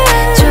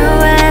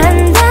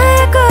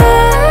좋아한다고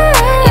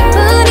이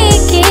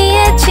분위기에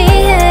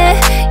취해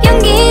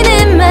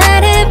용기는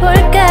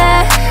말해볼까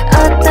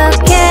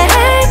어떻게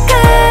할까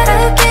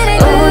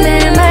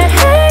오늘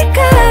말할까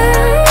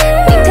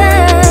네가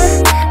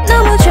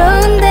너무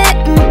좋은데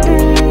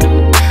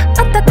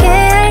어떻게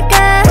할까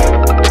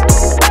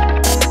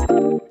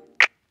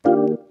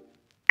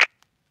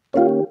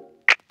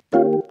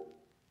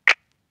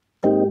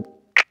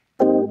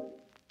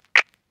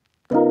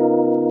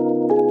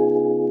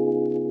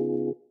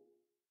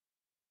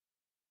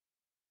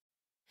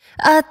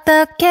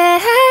어떻게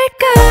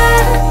할까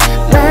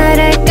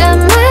말할까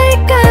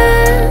말까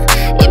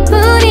이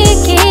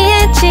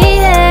분위기에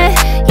취해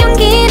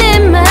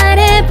용기는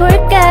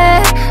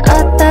말해볼까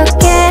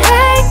어떻게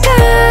할까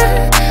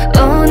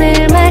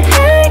오늘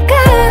말할까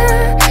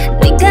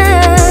네가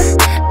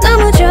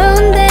너무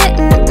좋은데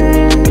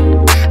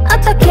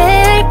어떻게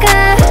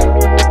할까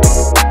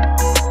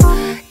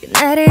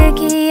나를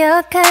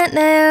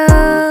기억하나요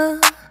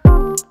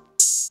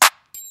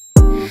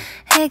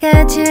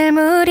해가 질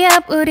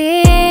무렵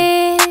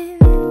우린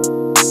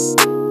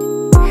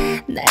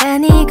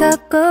나란히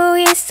걷고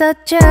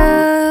있었죠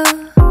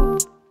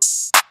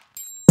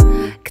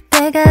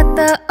그때가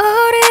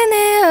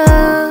떠오르네요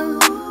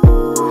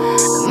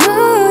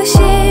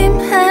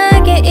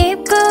무심하게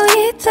입고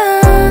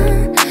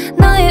있던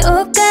너의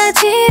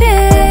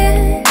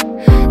옷가지를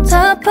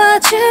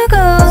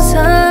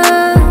덮어주고서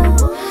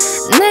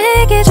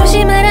내게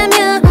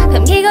조심하라며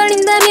감기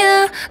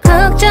걸린다며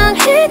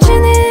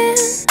걱정해주는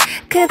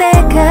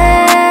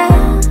그대가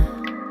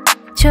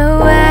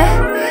좋아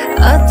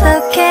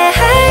어떻게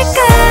할까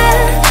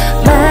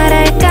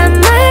말할까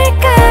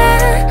말까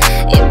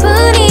이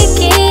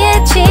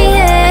분위기에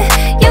취해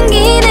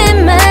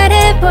용기는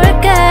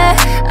말해볼까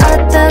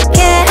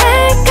어떻게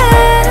할까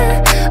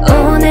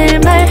오늘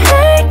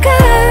말할까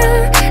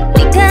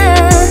네가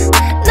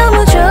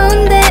너무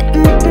좋은데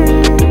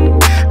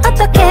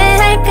어떻게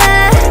할까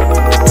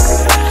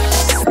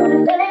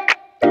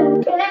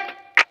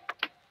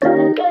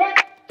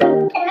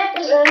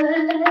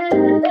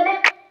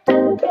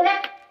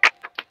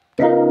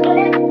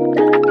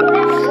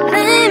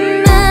내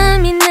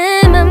맘이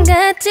내 맘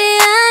같지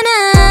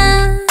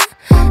않아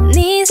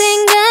네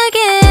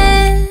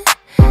생각에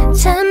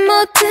잠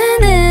못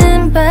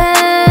드는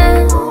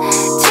밤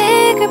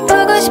지금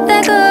보고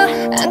싶다고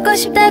안고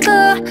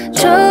싶다고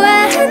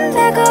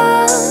좋아한다고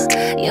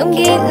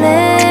용기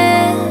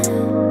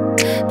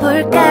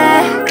내볼까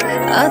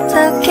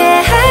어떻게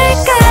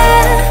할까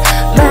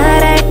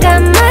말할까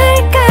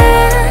말까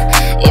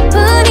이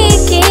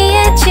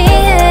분위기에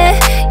취해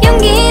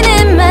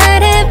용기는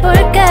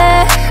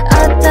말해볼까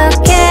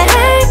어떻게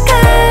할까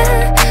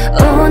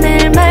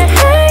오늘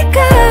말할까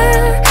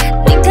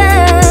네가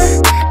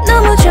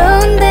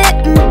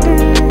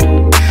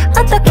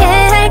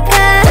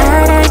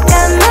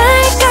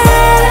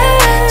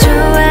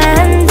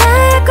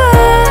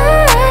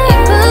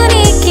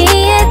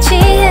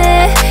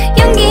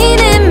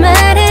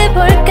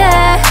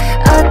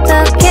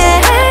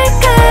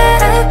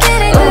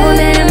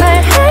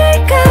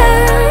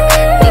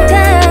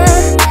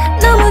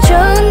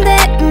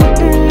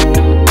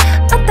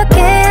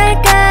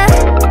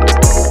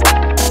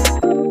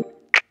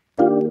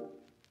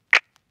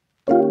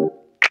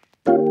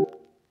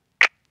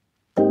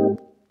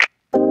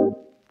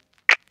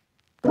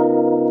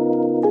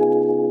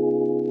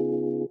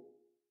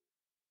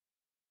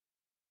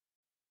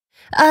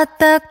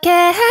어떻게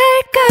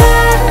할까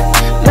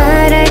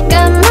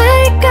말할까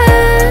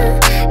말까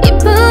이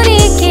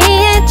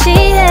분위기에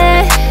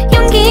취해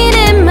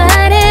용기는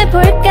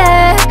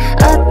말해볼까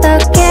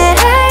어떻게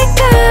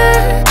할까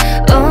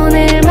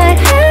오늘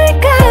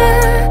말할까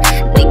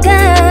네가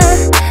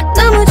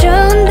너무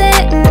좋은데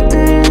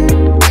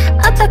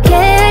어떻게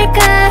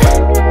할까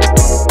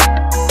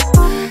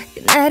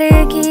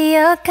그날을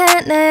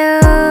기억하나요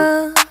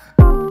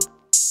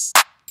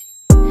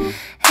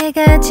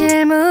해가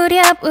질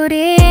무렵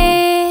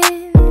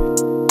우린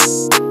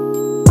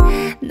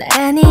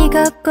나란히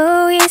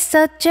걷고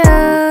있었죠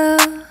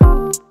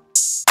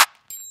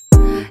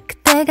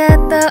그때가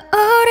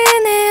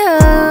떠오르네요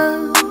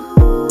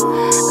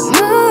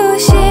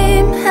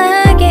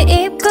무심하게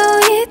입고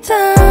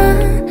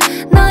있던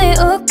너의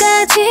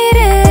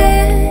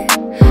옷가지를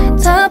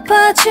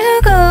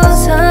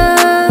덮어주고서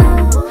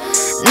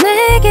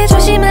내게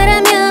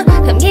조심하라며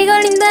감기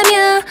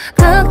걸린다며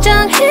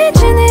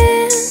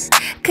걱정해주는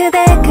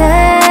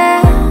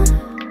그대가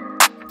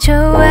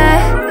좋아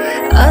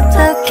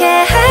어떻게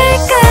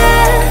할까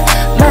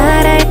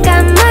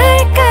말할까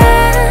말까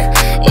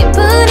이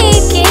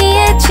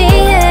분위기에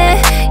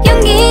취해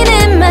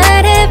용기는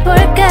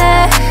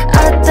말해볼까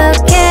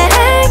어떻게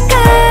할까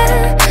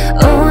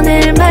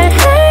오늘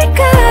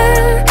말할까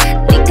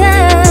네가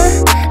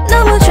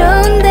너무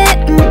좋은데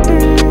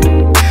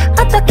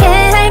어떻게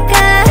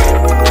할까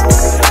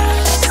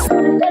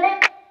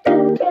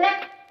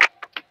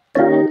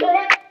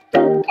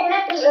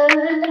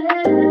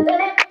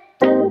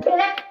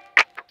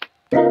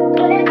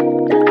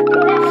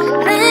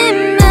내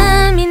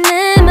맘이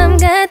내 맘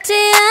같지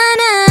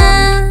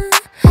않아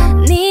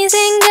네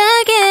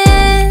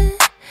생각에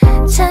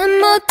잠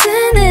못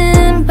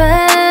드는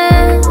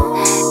밤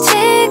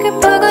책을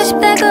보고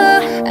싶다고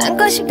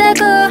안고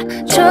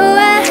싶다고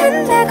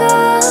좋아한다고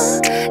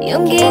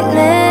용기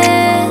내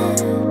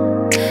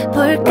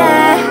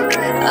볼까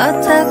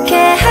어떻게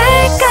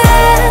할까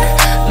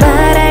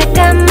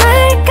말할까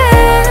말까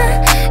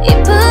이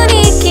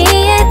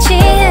분위기에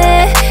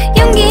취해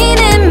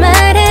용기는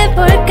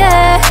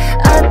말해볼까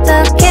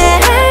어떻게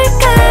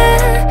할까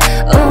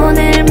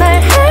오늘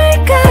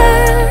말할까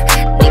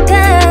네가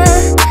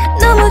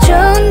너무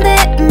좋은데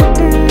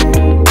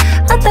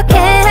어떻게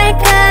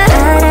할까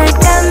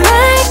말할까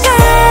말까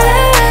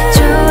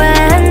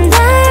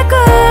좋아한다고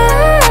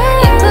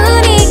이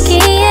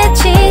분위기에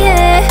취해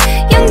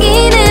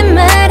용기는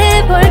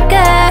말해볼까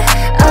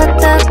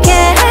어떻게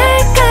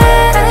할까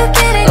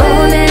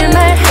오늘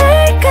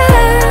말할까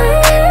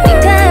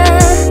네가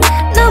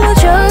너무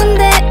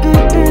좋은데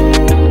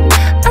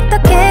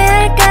어떻게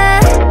할까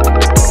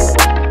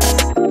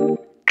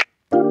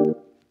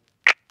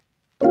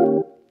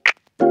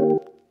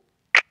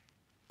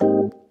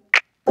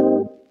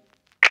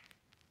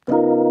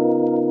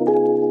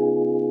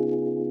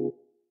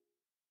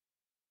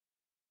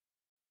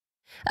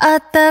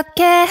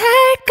어떻게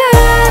할까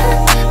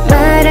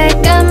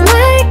말할까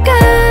말까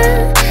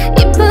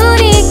이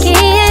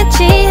분위기에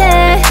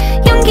취해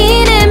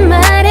용기는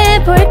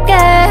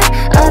말해볼까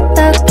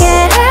어떻게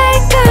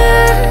할까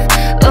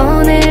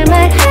오늘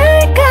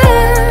말할까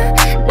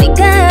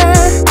네가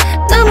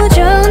너무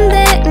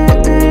좋은데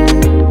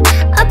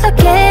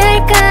어떻게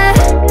할까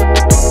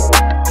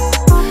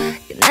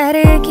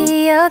그날을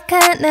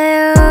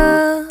기억하나요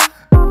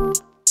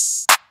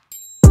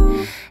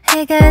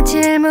해가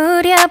질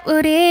무렵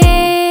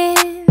우린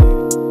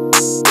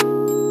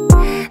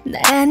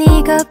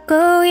나란히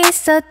걷고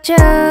있었죠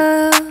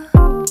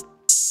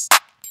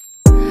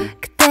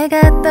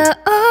그때가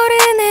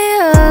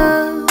떠오르네요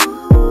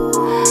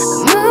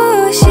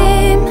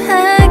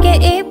무심하게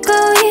입고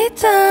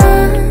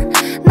있던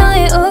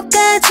너의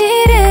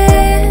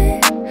옷가지를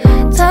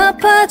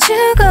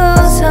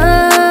덮어주고서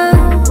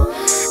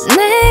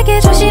내게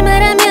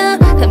조심하라며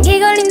감기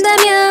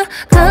걸린다며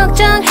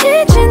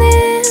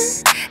걱정해주는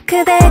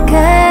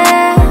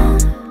그대가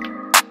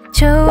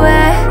좋아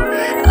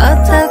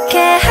어떻게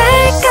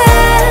할까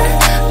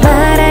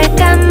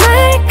말할까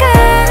말까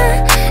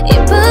이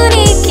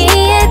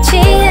분위기에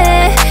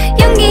취해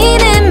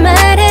용기는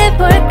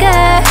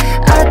말해볼까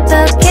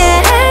어떻게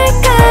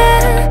할까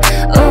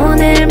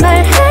오늘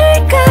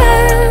말할까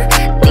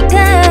네가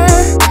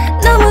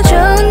너무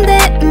좋은데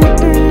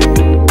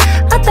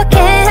어떻게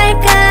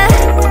할까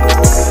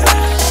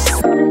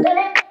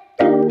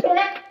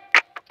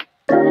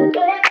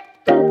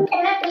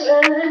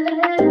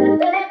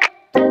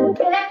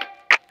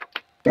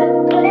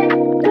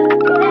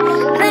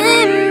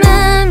내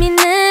맘이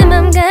내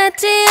맘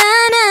같지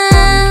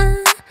않아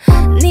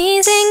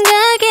네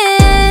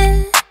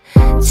생각에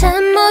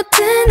잠 못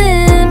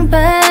드는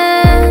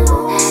밤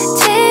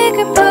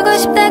책을 보고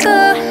싶다고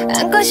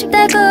안고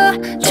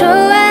싶다고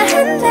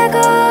좋아한다고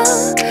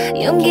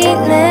용기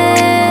내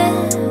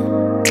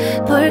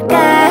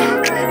볼까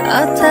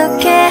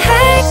어떻게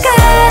할까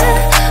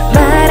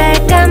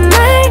말할까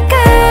말까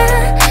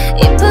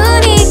이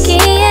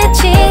분위기에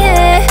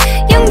취해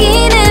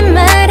용기는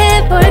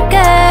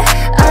말해볼까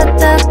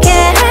어떻게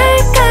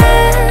할까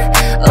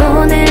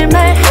오늘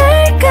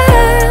말할까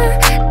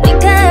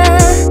네가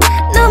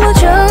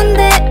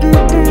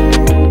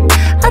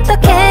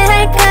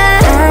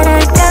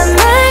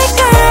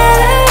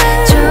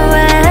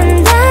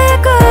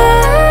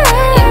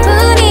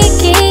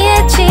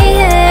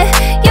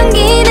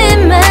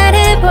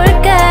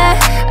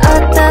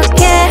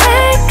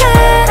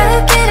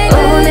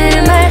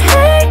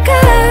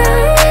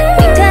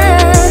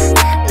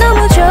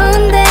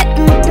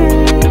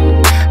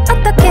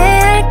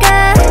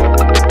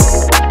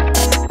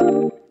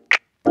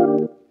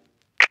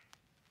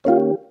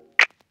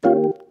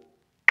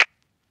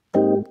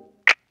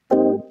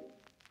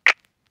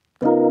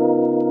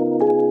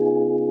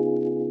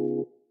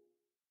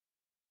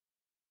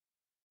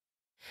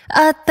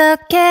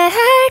어떻게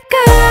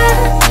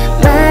할까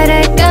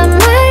말할까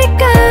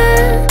말까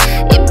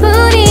이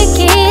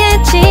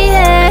분위기에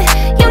취해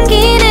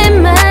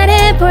용기는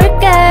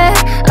말해볼까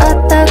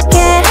어떻게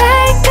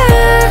할까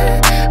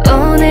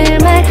오늘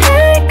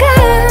말할까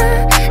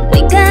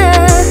네가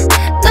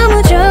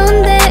너무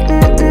좋은데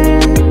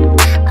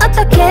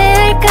어떻게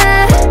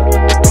할까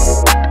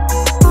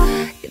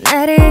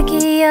나를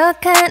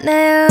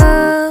기억하나요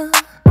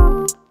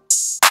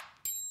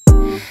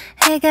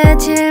해가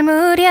질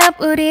무렵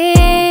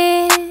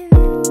우린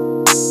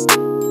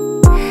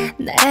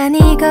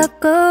나란히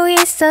걷고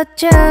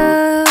있었죠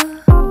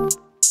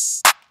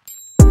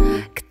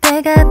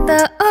그때가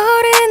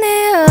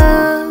떠오르네요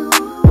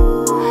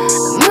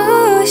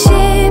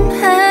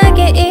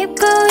무심하게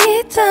입고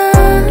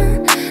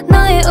있던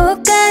너의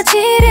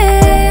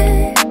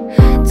옷가지를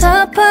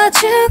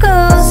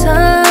덮어주고서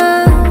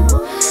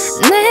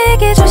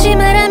내게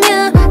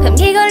조심하라며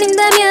감기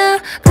걸린다며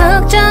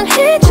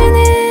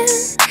걱정해주는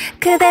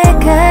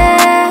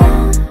그대가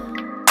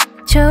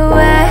좋아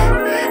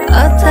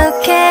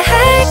어떻게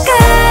할까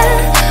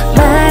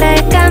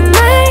말할까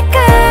말까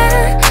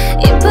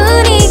이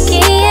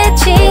분위기에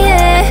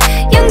취해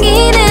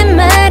용기는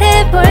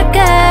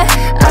말해볼까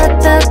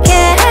어떻게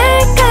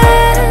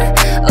할까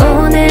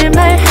오늘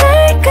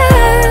말할까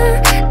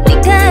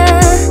네가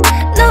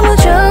너무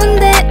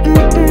좋은데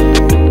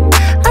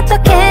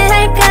어떻게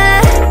할까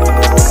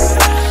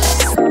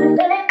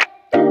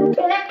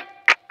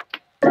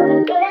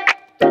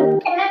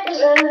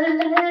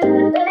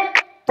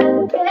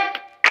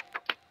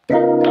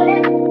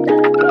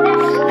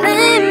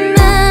내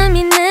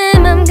맘이 내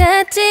맘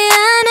같지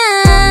않아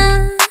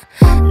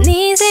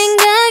네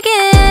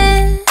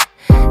생각에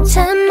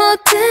잠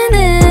못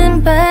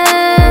드는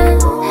밤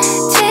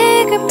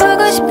책을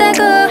보고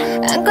싶다고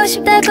안고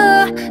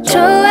싶다고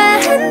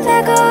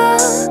좋아한다고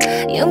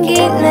용기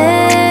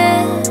내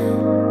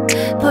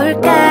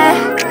볼까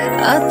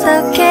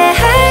어떻게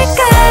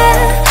할까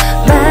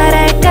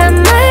말할까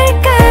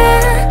말까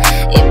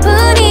이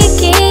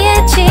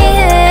분위기에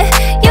취해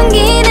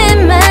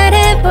용기는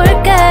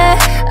말해볼까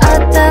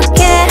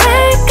어떻게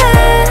할까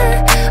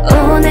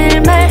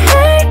오늘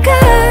말할까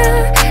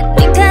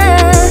네가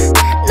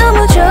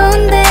너무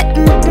좋은데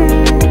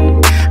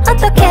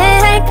어떻게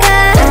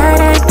할까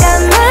말할까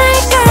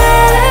말까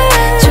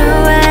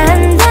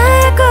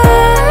좋아한다고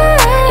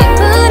이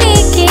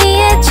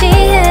분위기에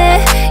취해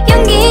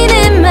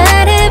용기는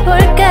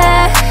말해볼까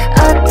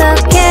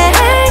어떻게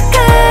할까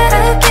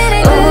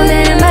오늘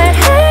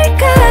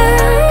말할까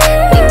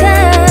네가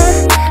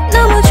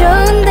너무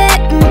좋은데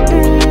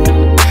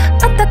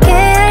어떻게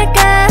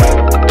할까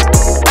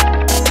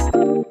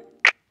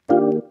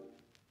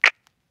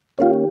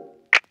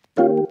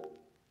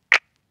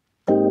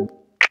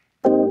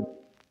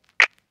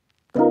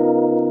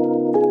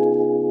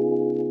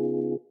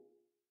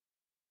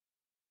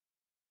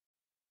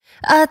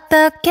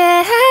어떻게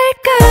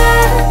할까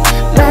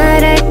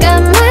말할까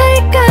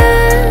말까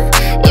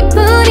이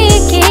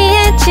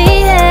분위기에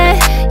취해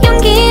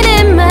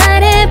용기는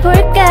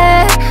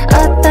말해볼까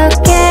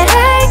어떻게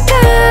할까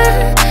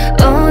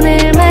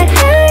오늘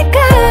말할까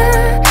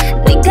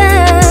네가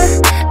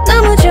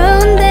너무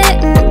좋은데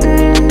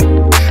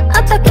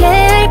어떻게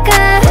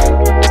할까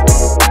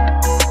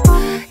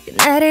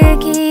나를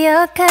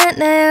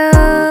기억하나요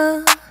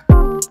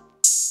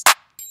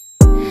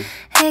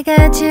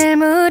해가 질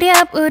무렵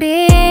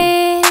우린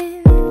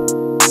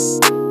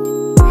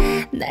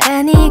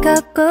나란히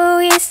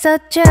걷고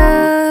있었죠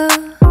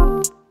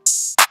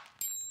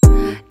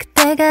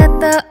그때가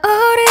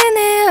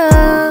떠오르네요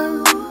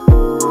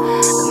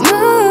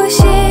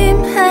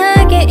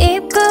무심하게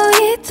입고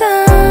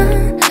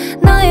있던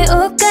너의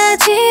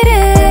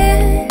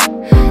옷가지를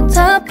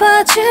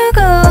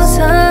덮어주고서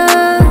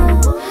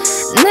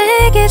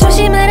내게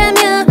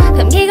조심하라며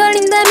감기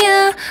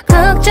걸린다며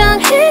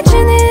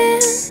걱정해주는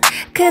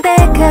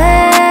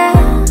그대가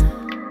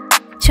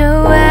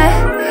좋아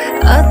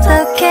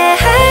어떻게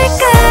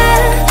할까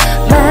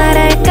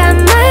말할까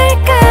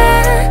말까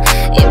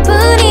이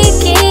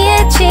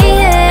분위기에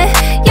취해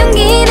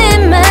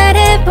용기는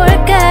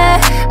말해볼까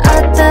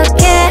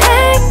어떻게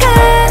할까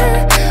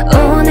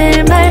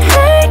오늘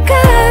말할까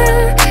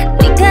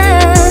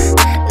네가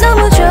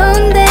너무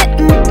좋은데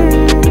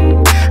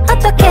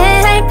어떻게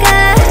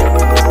할까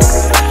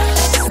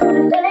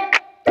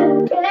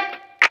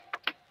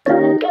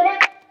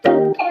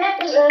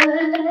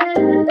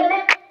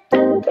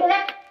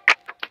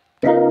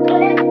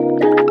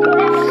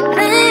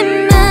내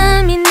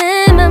맘이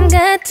내 맘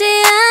같지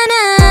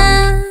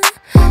않아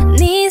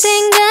네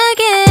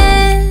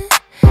생각에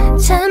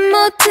잠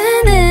못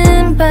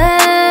드는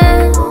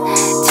밤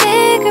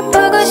책을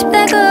보고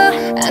싶다고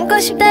안고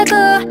싶다고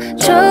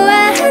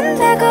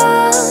좋아한다고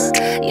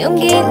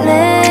용기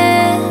내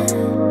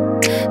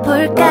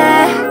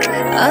볼까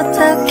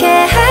어떻게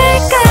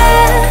할까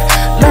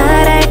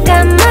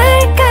말할까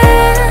말까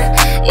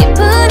이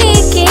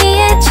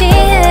분위기에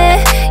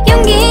취해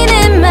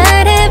용기는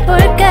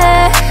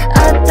말해볼까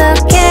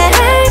어떻게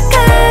할까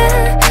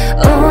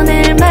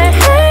오늘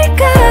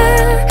말할까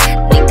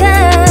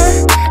네가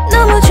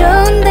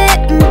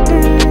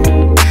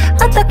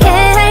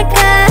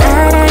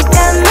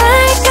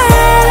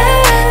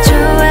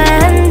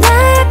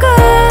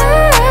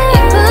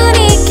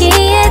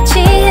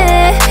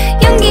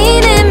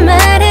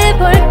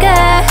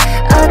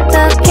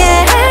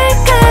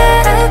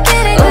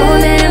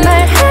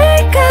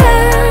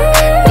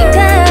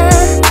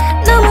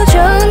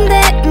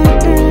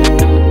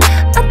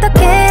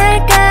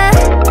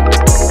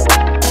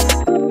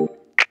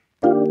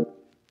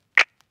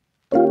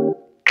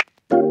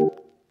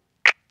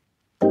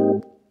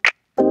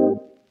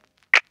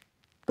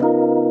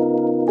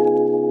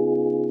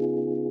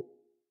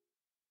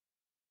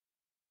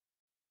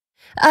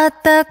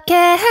어떻게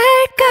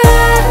할까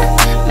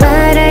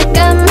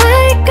말할까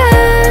말까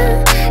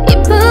이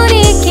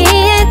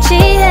분위기에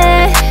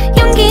취해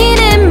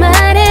용기는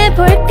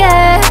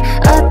말해볼까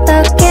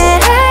어떻게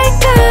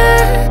할까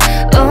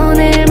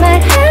오늘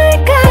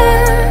말할까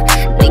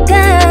네가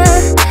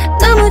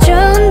너무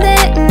좋은데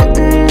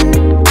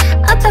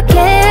어떻게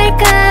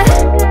할까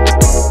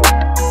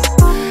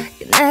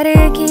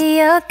나를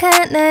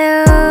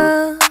기억하나요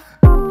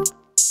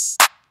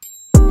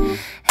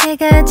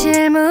해가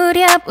질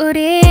무렵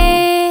우린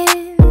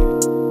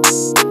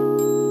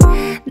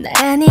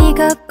나란히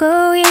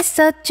걷고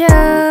있었죠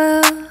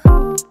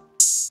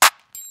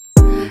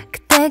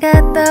그때가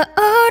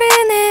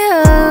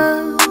떠오르네요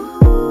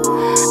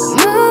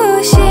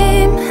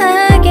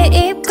무심하게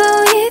입고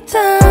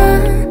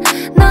있던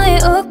너의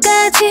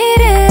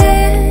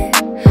옷가지를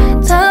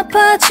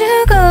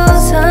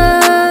덮어주고서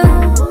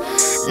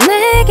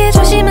내게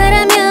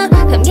조심하라며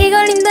감기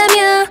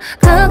걸린다며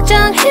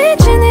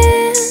걱정해주는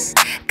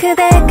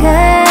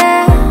그대가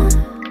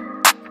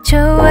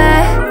좋아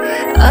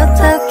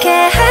어떻게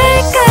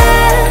할까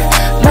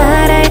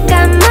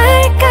말할까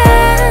말까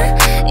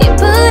이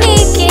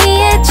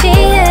분위기에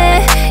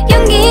취해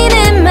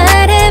용기는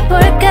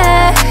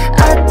말해볼까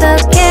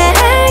어떻게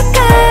할까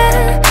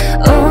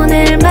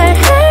오늘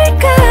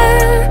말할까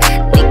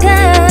네가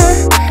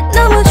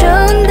너무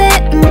좋은데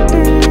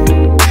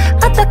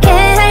어떻게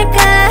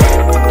할까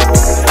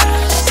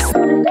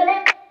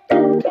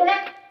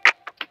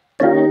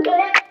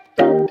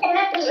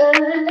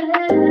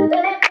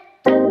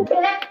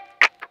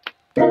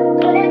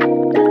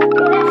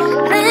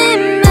내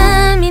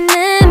맘이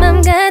내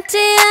맘 같지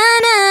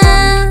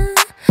않아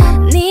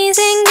네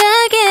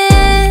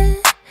생각에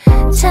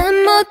잠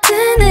못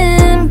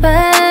드는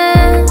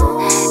밤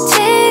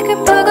책을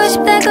보고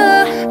싶다고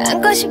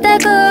안고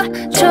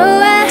싶다고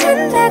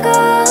좋아한다고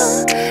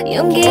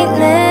용기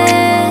내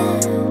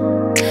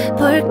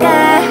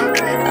볼까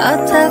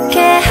어떻게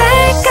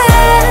할까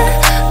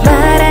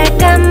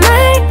말할까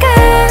말까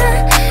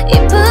이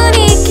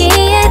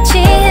분위기에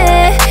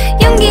취해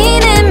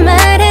용기는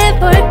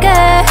말해볼까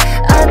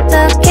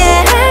어떻게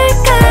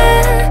할까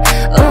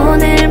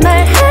오늘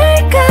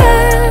말할까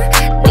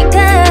네가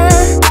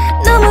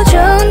너무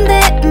좋은데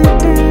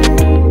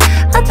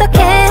어떻게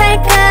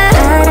할까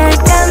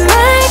말할까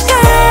말까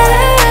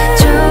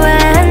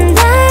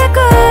좋아한다고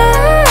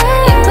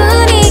이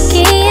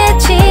분위기에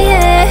취해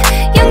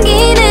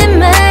용기는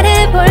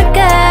말해볼까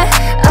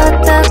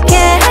어떻게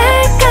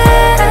할까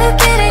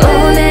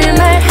오늘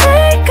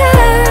말할까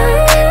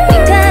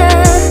네가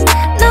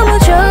너무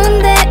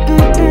좋은데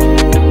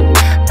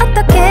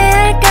어떻게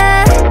할까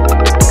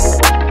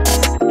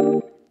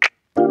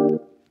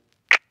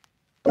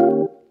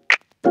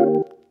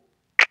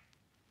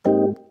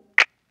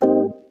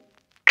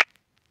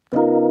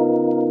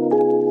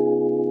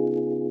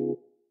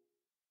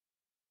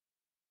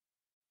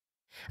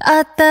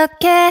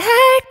어떻게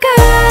할까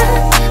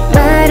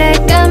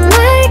말할까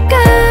말까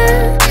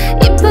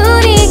이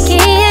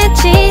분위기에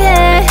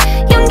취해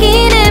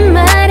용기는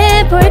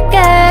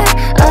말해볼까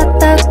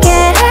어떻게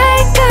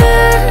할까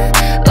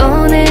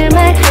오늘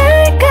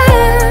말할까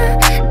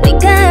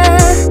네가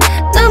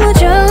너무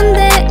좋은데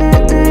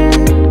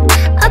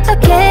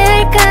어떻게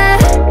할까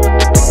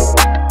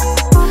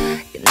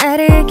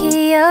나를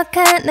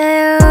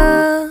기억하나요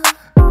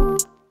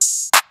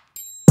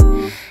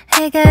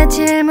해가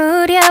질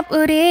무렵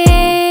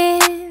우린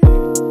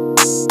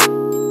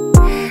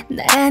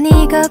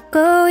나란히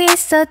걷고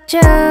있었죠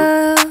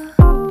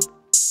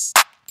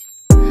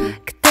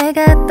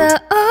그때가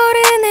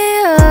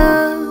떠오르네요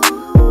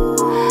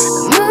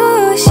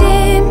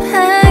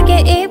무심하게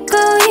입고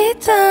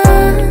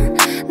있던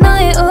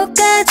너의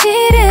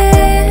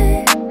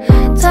옷가지를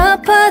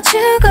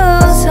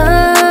덮어주고서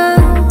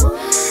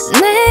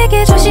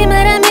내게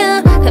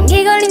조심하라며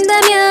감기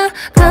걸린다며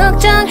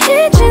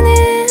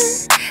걱정해주는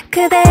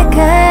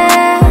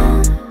그대가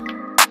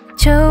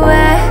좋아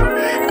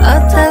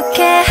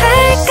어떻게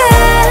할까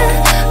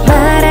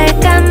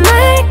말할까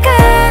말까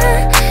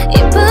이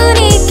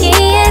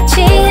분위기에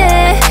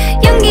취해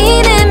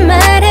용기는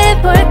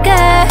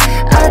말해볼까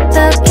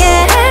어떻게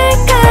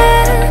할까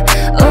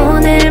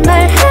오늘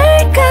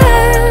말할까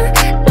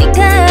네가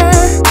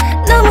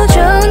너무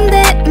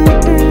좋은데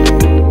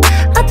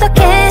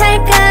어떻게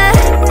할까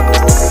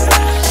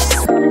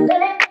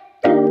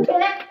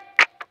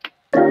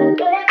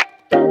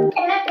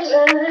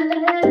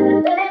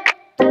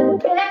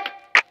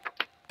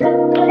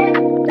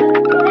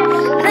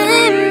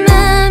내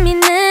맘이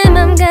내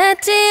맘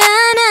같지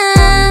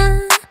않아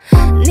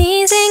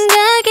네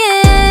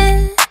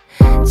생각에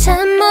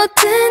잠 못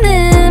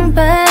드는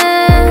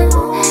밤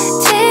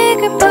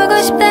책을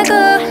보고 싶다고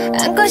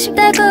안고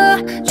싶다고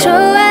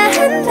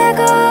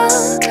좋아한다고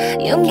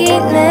용기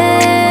내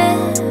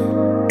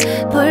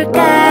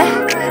볼까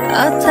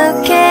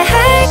어떻게